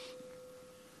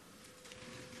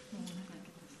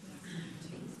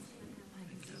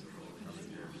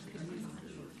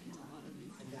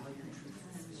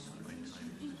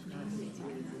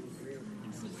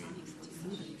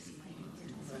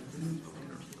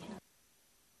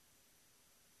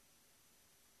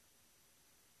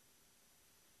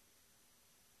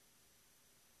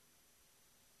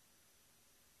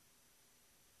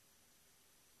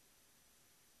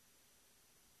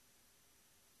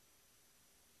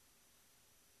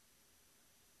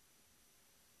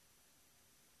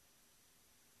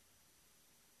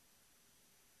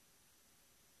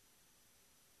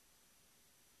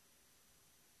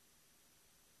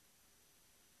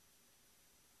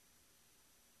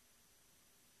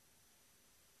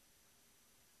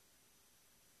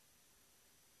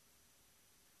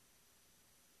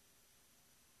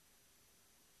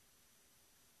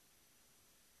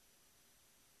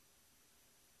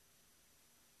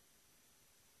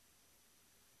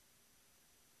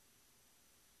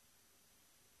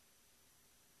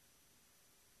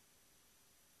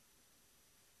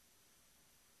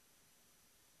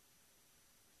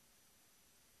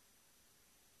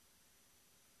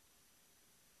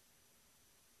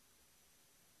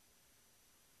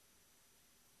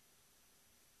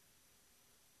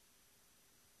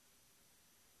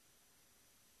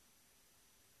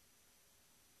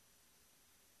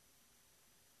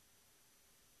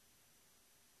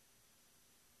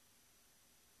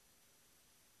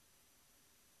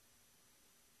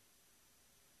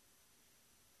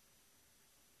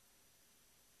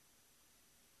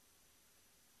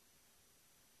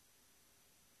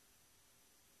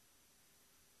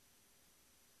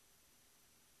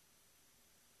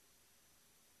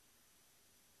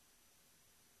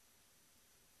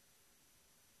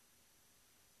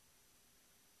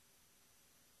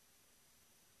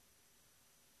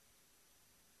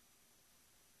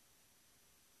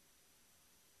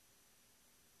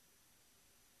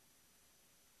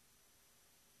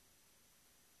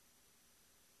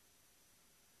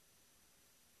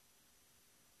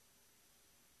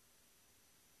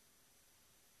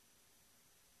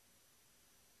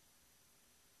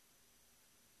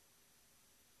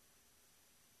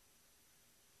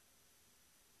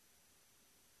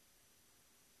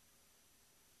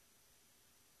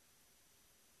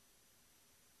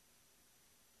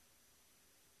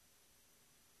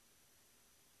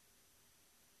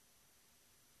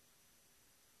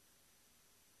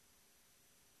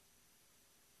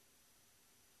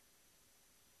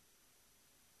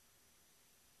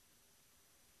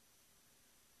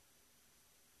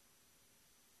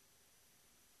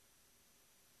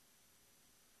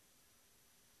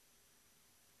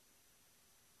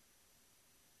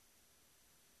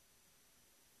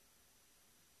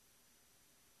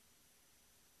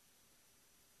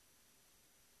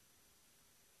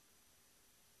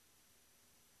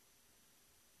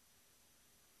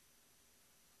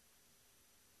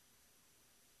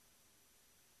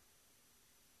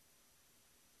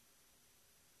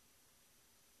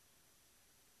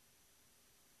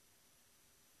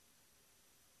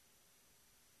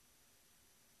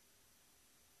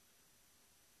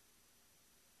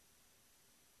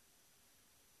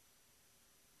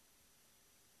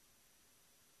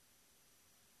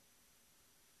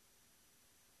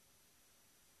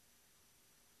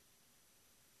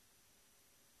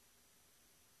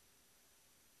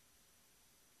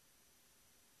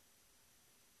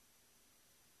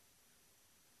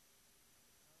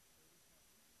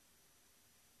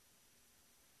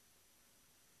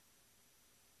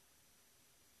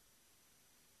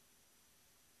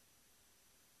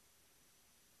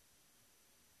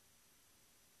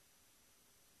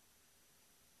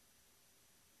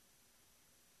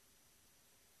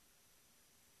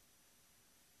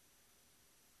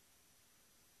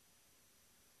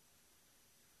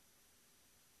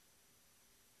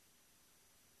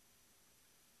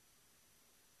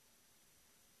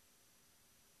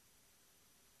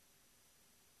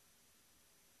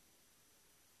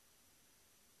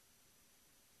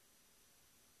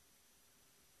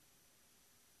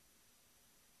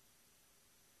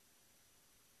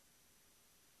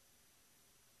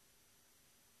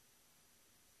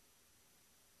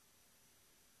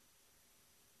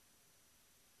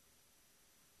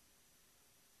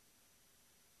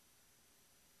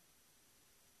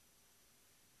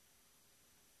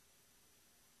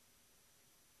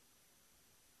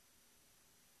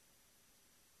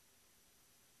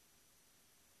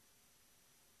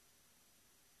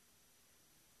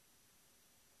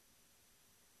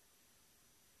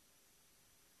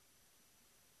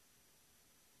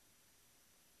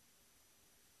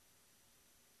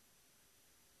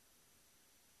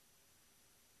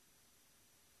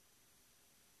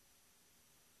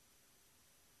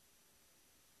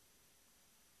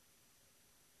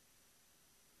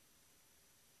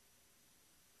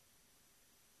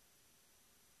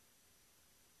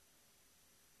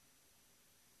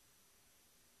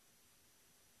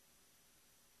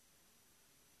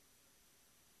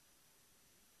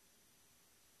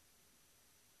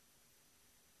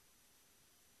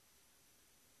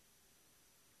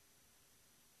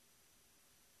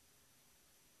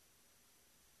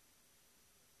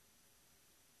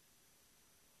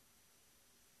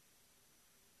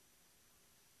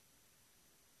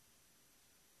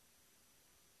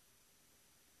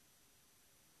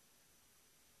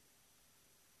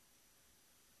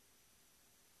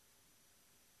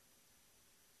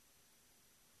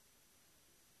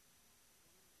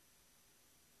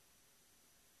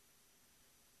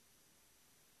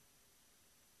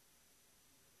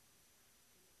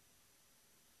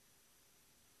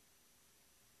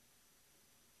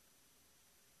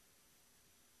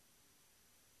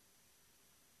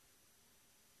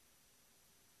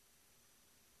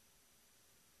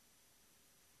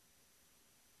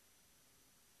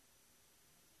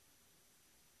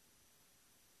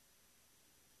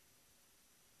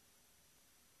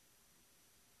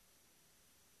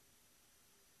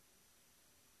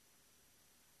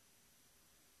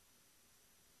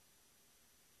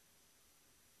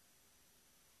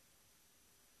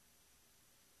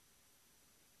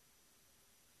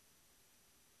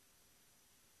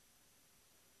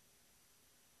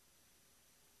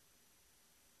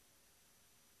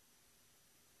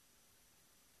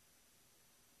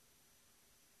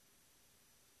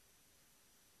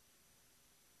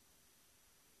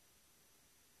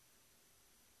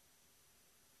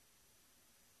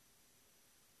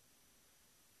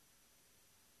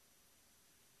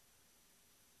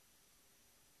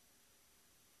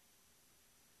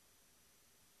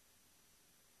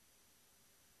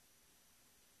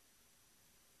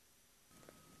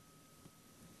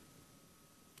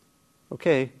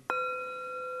 Okay.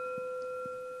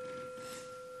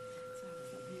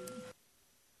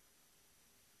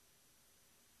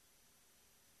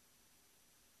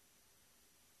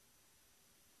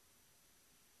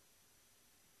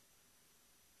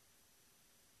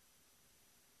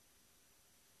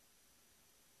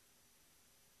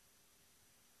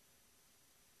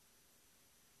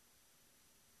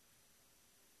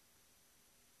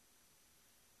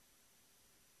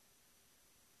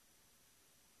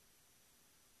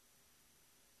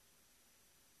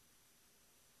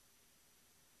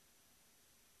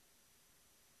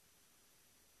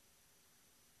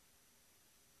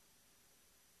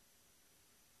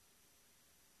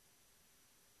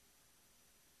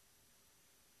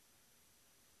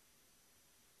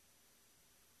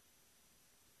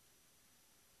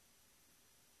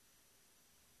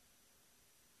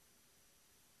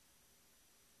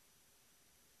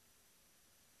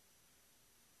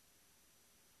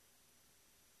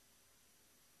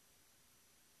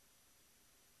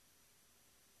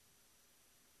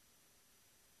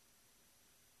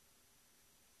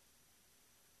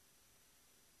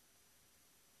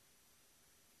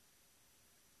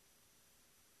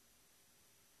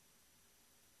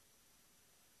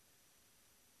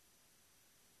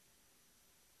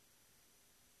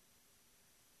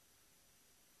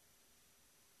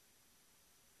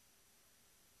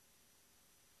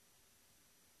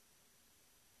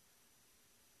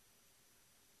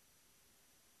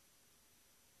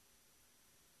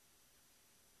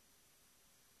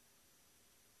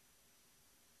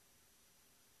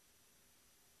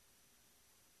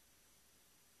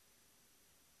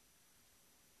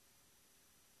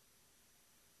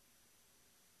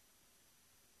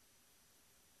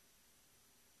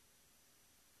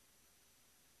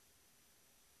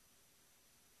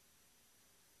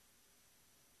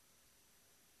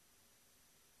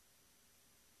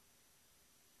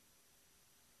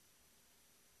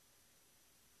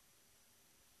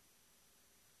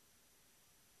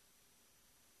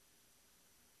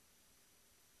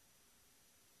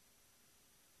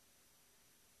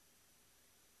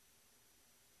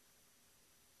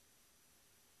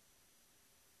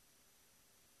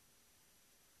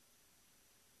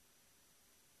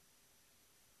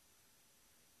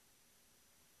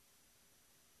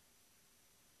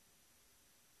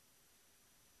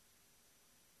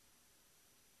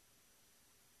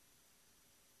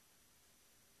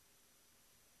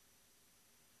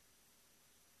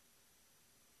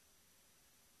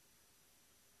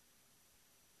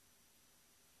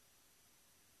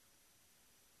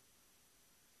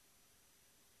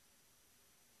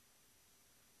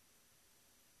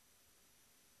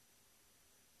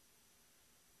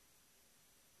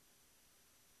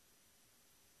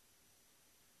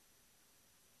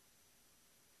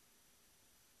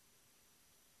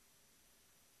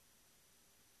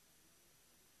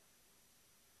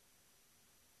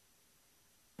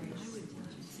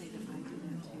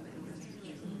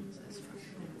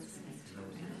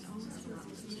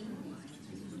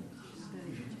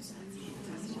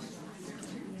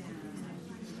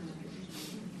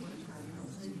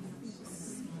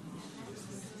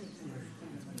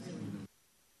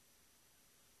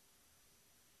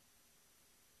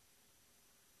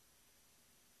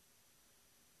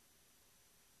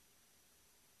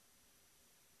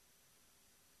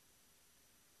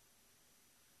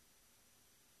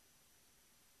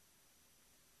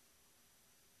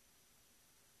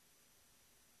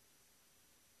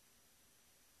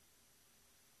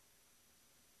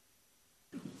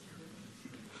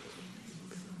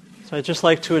 So I'd just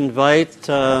like to invite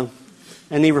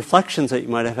any reflections that you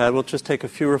might have had. We'll just take a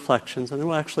few reflections, and then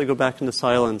we'll actually go back into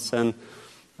silence. And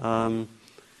for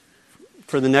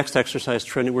the next exercise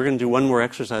training, we're going to do one more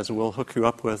exercise that we'll hook you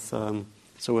up with.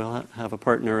 So we'll have a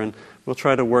partner, and we'll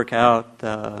try to work out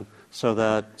so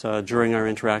that during our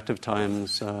interactive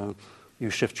times, you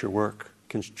shift your work,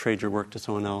 can trade your work to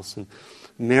someone else. And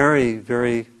Mary,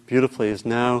 very beautifully, is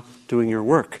now doing your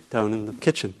work down in the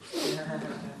kitchen.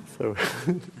 So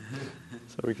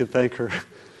we can thank her.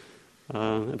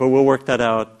 But we'll work that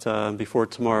out before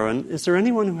tomorrow. And is there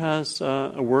anyone who has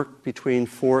a work between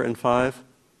 4 and 5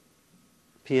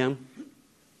 p.m.?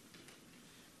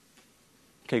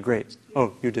 Okay, great.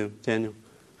 Oh, you do, Daniel.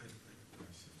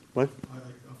 What?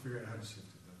 I'll figure out how to shift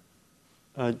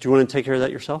it. Do you want to take care of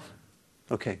that yourself?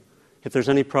 Okay. If there's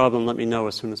any problem, let me know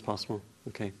as soon as possible.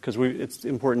 Okay, because it's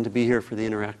important to be here for the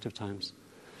interactive times.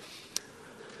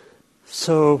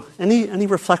 So, any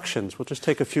reflections? We'll just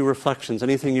take a few reflections.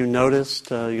 Anything you noticed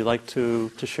you'd like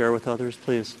to share with others,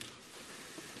 please?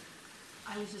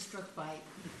 I was just struck by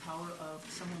the power of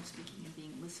someone speaking and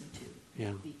being listened to.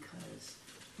 Yeah. Because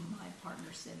my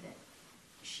partner said that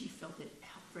she felt it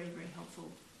very, very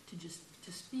helpful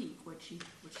to speak what she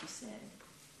said,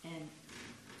 and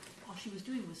all she was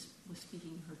doing was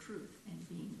speaking her truth and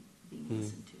being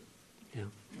listened to. Yeah.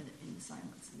 In the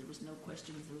silence, there was no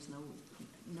questions, there was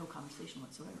no conversation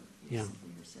whatsoever. It was Yeah.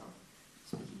 simply herself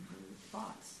speaking her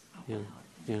thoughts out Yeah. loud,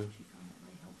 and Yeah. she found that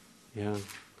very helpful. Yeah.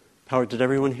 Power, did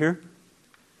everyone hear?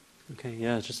 Okay,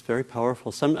 yeah, it's just very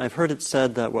powerful. I've heard it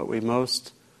said that what we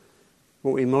most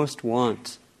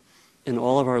want in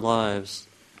all of our lives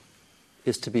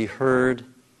is to be heard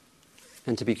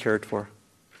and to be cared for.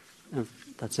 And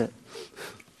that's it.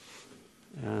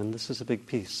 And this is a big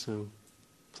piece, so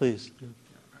please. Yeah.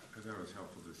 I thought it was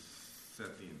helpful to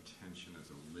set the intention as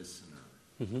a listener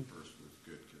first was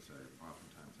good, because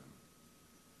oftentimes I'm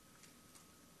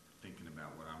thinking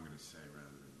about what I'm going to say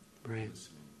rather than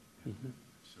listening. And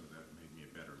so that made me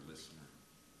a better listener.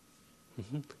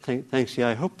 Thanks. Yeah,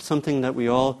 I hope something that we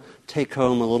all take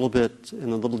home a little bit in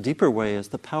a little deeper way is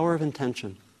the power of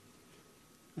intention.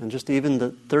 And just even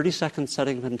the 30-second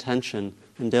setting of intention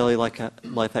in daily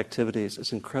life activities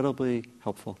is incredibly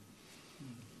helpful.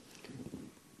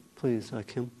 Please,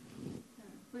 Kim.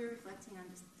 We were reflecting on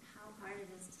just how hard it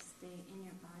is to stay in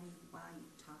your body while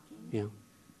you're talking. Yeah.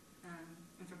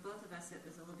 And for both of us, it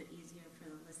was a little bit easier for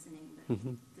the listening, but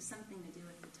there's something to do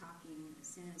with the talking. As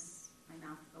soon as my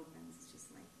mouth opens, it's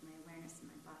just like my awareness in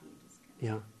my body just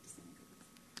kind of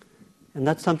disintegrates. And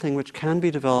that's something which can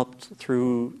be developed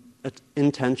through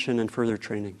intention and further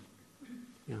training.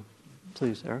 Yeah.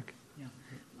 Please, Eric. Yeah.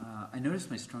 I noticed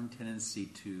my strong tendency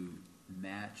to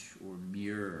match or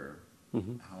mirror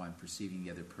how I'm perceiving the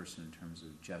other person in terms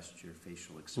of gesture,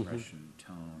 facial expression,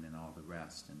 tone, and all the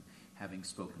rest. And having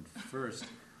spoken first,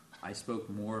 I spoke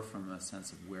more from a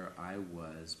sense of where I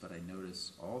was, but I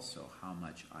notice also how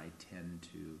much I tend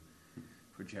to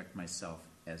project myself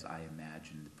as I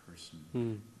imagine the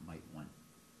person might want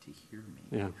to hear me.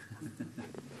 Yeah.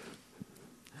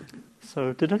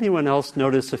 So did anyone else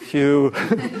notice a few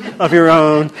of your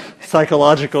own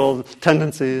psychological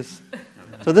tendencies?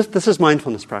 So this is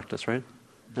mindfulness practice, right?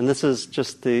 And this is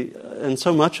just and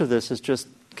so much of this is just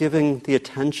giving the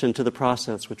attention to the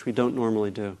process, which we don't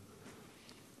normally do.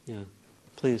 Yeah.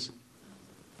 Please.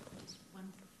 Just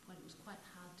one point, it was quite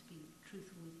hard to be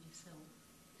truthful with yourself.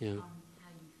 Yeah.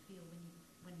 How you feel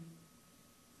when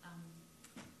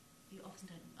you often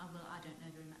don't. I don't know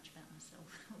very much about myself.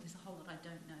 There's a whole lot I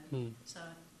don't know. So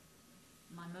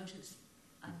my motives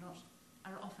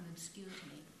are often obscure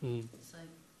to me. So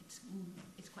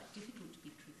it's quite difficult to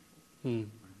be truthful.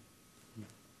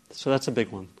 So that's a big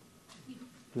one.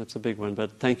 That's a big one.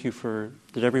 But thank you for.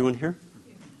 Did everyone hear?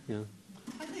 Yeah.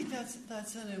 I think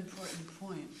that's an important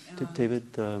point. David,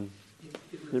 it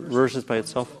reverses by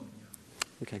itself.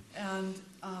 Okay. And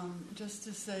just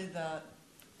to say that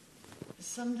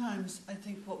sometimes I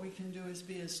think what we can do is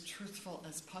be as truthful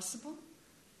as possible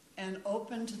and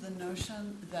open to the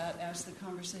notion that as the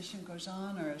conversation goes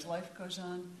on or as life goes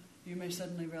on, you may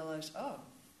suddenly realize, oh,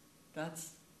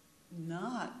 that's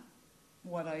not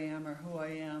what I am or who I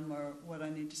am or what I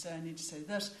need to say. I need to say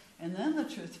this. And then the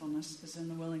truthfulness is in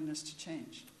the willingness to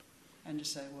change and to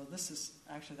say, well, this is,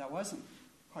 actually that wasn't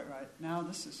quite right. Now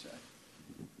this is right.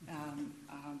 And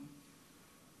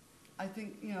I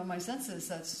think, my sense is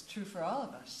that's true for all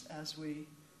of us. As we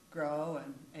grow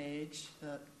and age,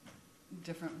 that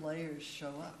different layers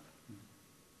show up.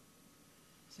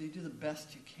 So you do the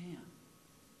best you can.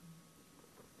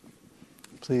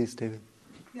 Please, David.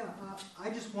 Yeah, I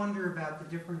just wonder about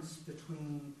the difference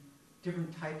between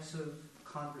different types of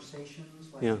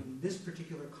conversations. Like in this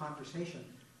particular conversation,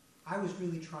 I was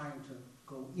really trying to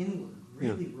go inward,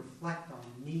 really reflect on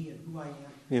me and who I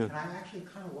am. Yeah. And I actually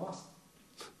kind of lost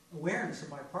awareness of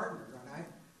my partner. And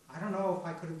I don't know if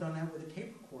I could have done that with a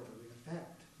tape recorder in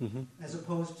effect, as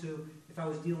opposed to if I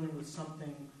was dealing with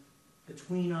something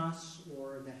between us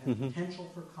or that had potential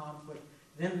for conflict.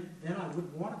 Then I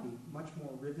would want to be much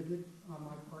more riveted on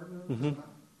my partner.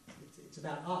 It's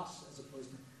about us as opposed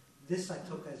to this. I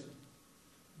took as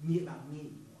about me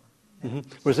more.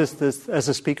 Was this as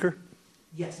a speaker?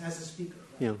 Yes, as a speaker.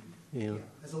 Right? Yeah.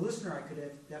 As a listener, I could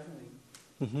have definitely,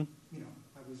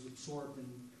 I was absorbed in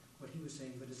what he was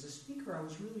saying. But as a speaker, I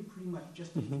was really pretty much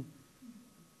just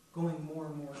going more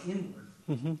and more inward,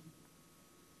 and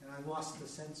I lost the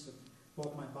sense of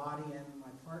both my body and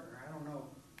my partner. I don't know.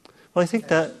 Well, I think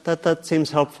that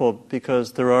seems helpful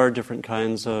because there are different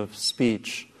kinds of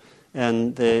speech,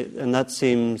 and it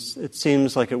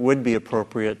seems like it would be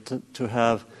appropriate to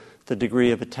have the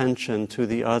degree of attention to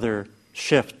the other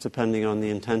shift depending on the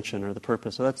intention or the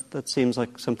purpose. So that seems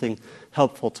like something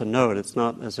helpful to note. It's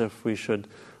not as if we should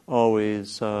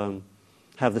always have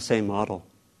have the same model,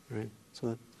 right? So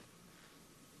that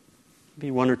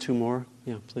be one or two more.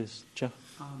 Yeah, please, Jeff.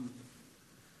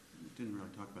 Didn't really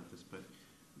talk about this, but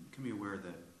becoming aware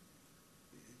that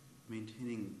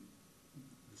maintaining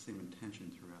the same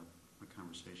intention throughout a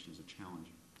conversation is a challenge.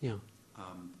 Yeah.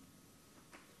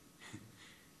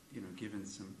 Given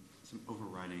some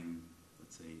overriding,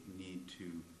 let's say, need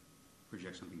to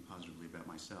project something positively about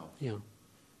myself. Yeah.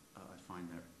 I find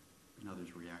that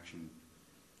another's reaction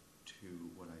to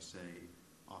what I say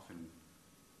often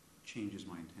changes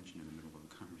my intention in the middle of a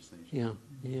conversation. Yeah,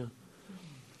 yeah.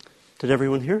 Did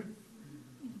everyone hear?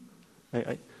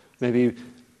 I maybe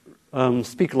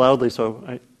speak loudly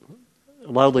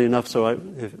loudly enough so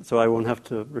I won't have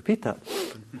to repeat that.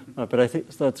 But I think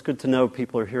that's good to know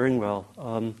people are hearing well.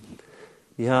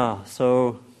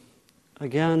 So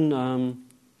again,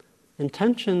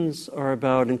 intentions are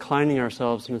about inclining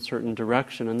ourselves in a certain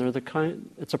direction, and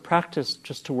it's a practice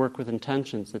just to work with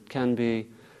intentions. It can be,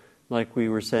 like we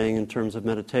were saying in terms of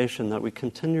meditation, that we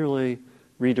continually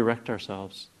redirect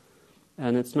ourselves.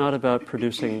 And it's not about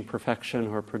producing perfection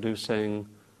or producing,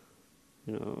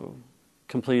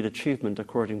 complete achievement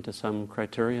according to some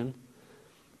criterion.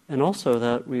 And also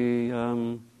that we,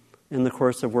 in the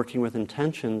course of working with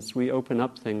intentions, we open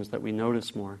up things that we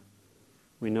notice more.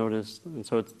 We notice, and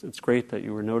so it's great that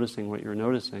you were noticing what you're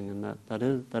noticing, and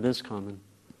that is common.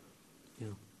 Yeah.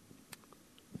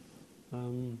 Do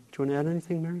you want to add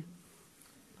anything, Mary?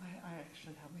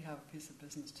 We have a piece of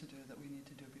business to do that we need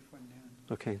to do before noon.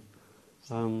 Okay.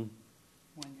 When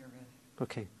you're ready.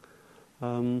 Okay.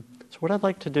 So what I'd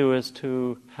like to do is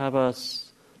to have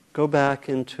us go back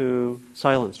into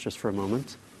silence just for a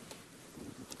moment.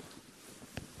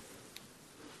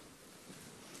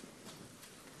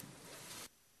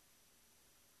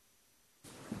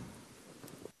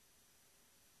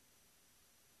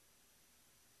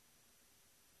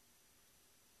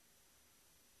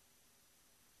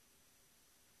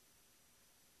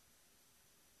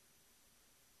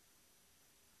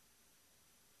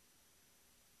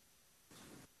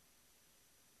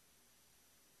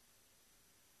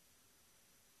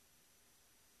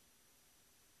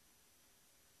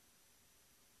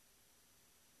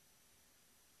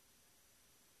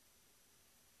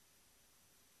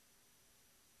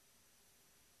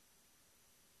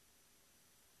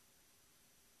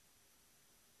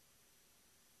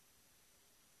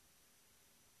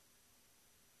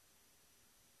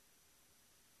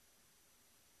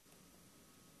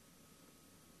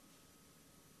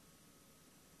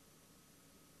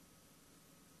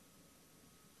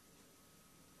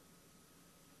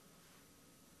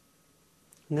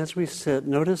 And as we sit,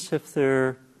 notice if there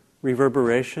are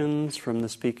reverberations from the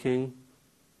speaking.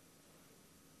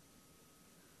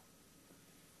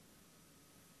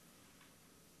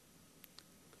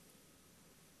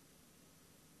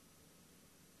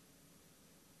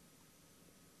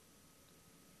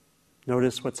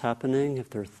 Notice what's happening, if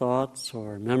there are thoughts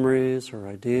or memories or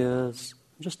ideas.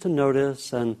 Just to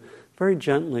notice and very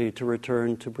gently to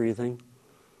return to breathing.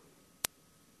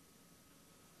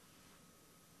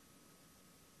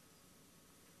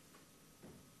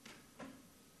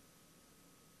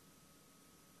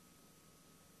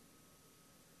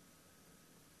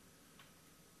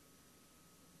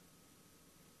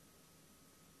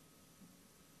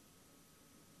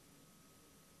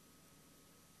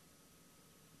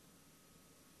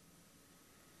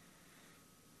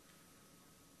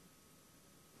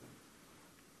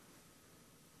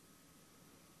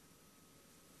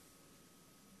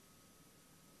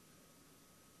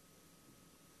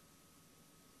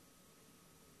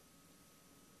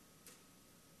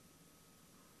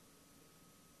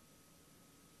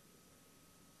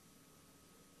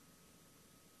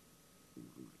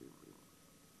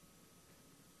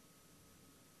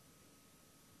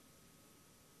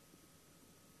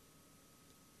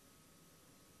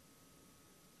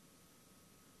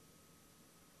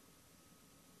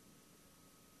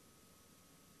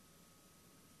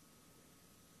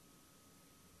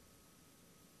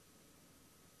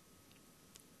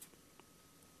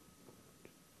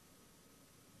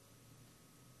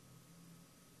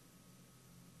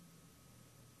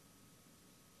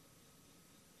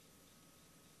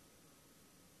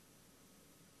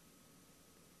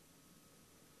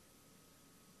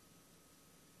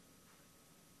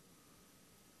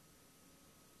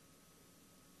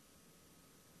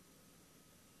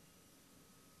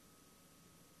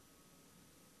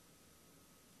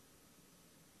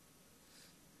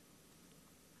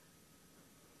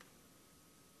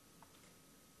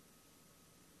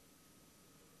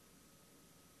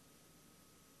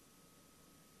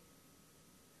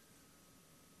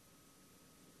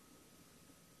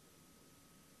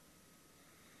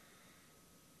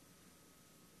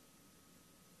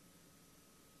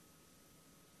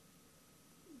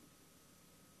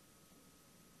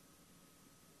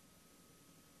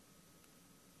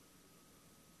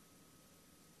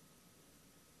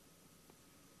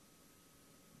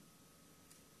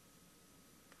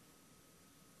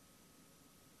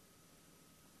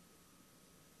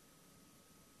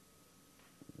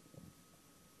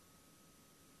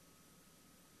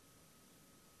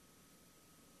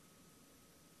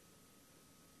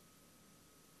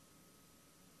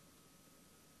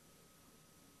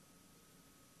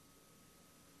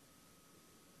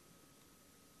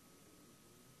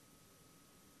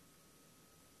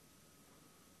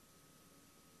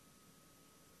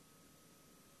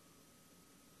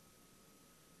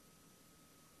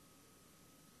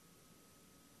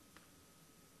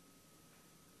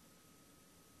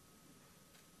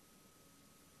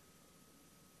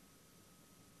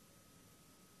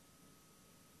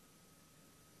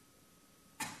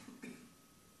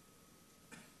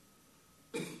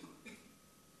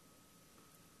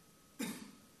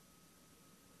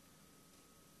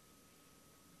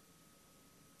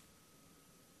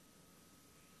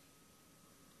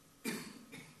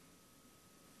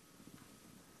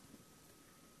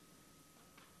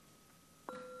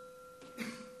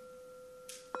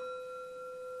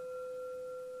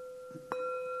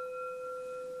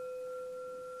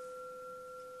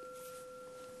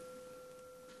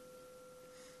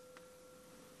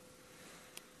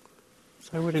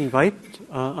 So I would invite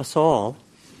us all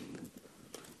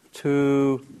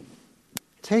to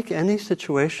take any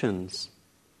situations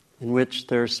in which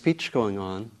there's speech going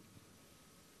on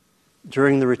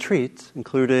during the retreat,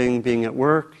 including being at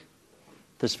work,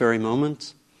 this very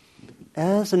moment,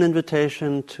 as an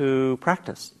invitation to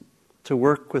practice, to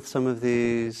work with some of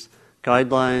these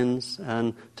guidelines,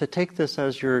 and to take this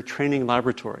as your training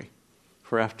laboratory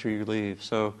for after you leave.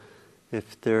 So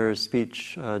if there's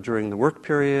speech during the work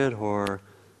period or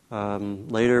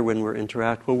later when we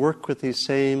interact, we'll work with these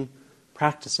same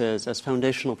practices as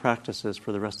foundational practices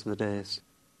for the rest of the days.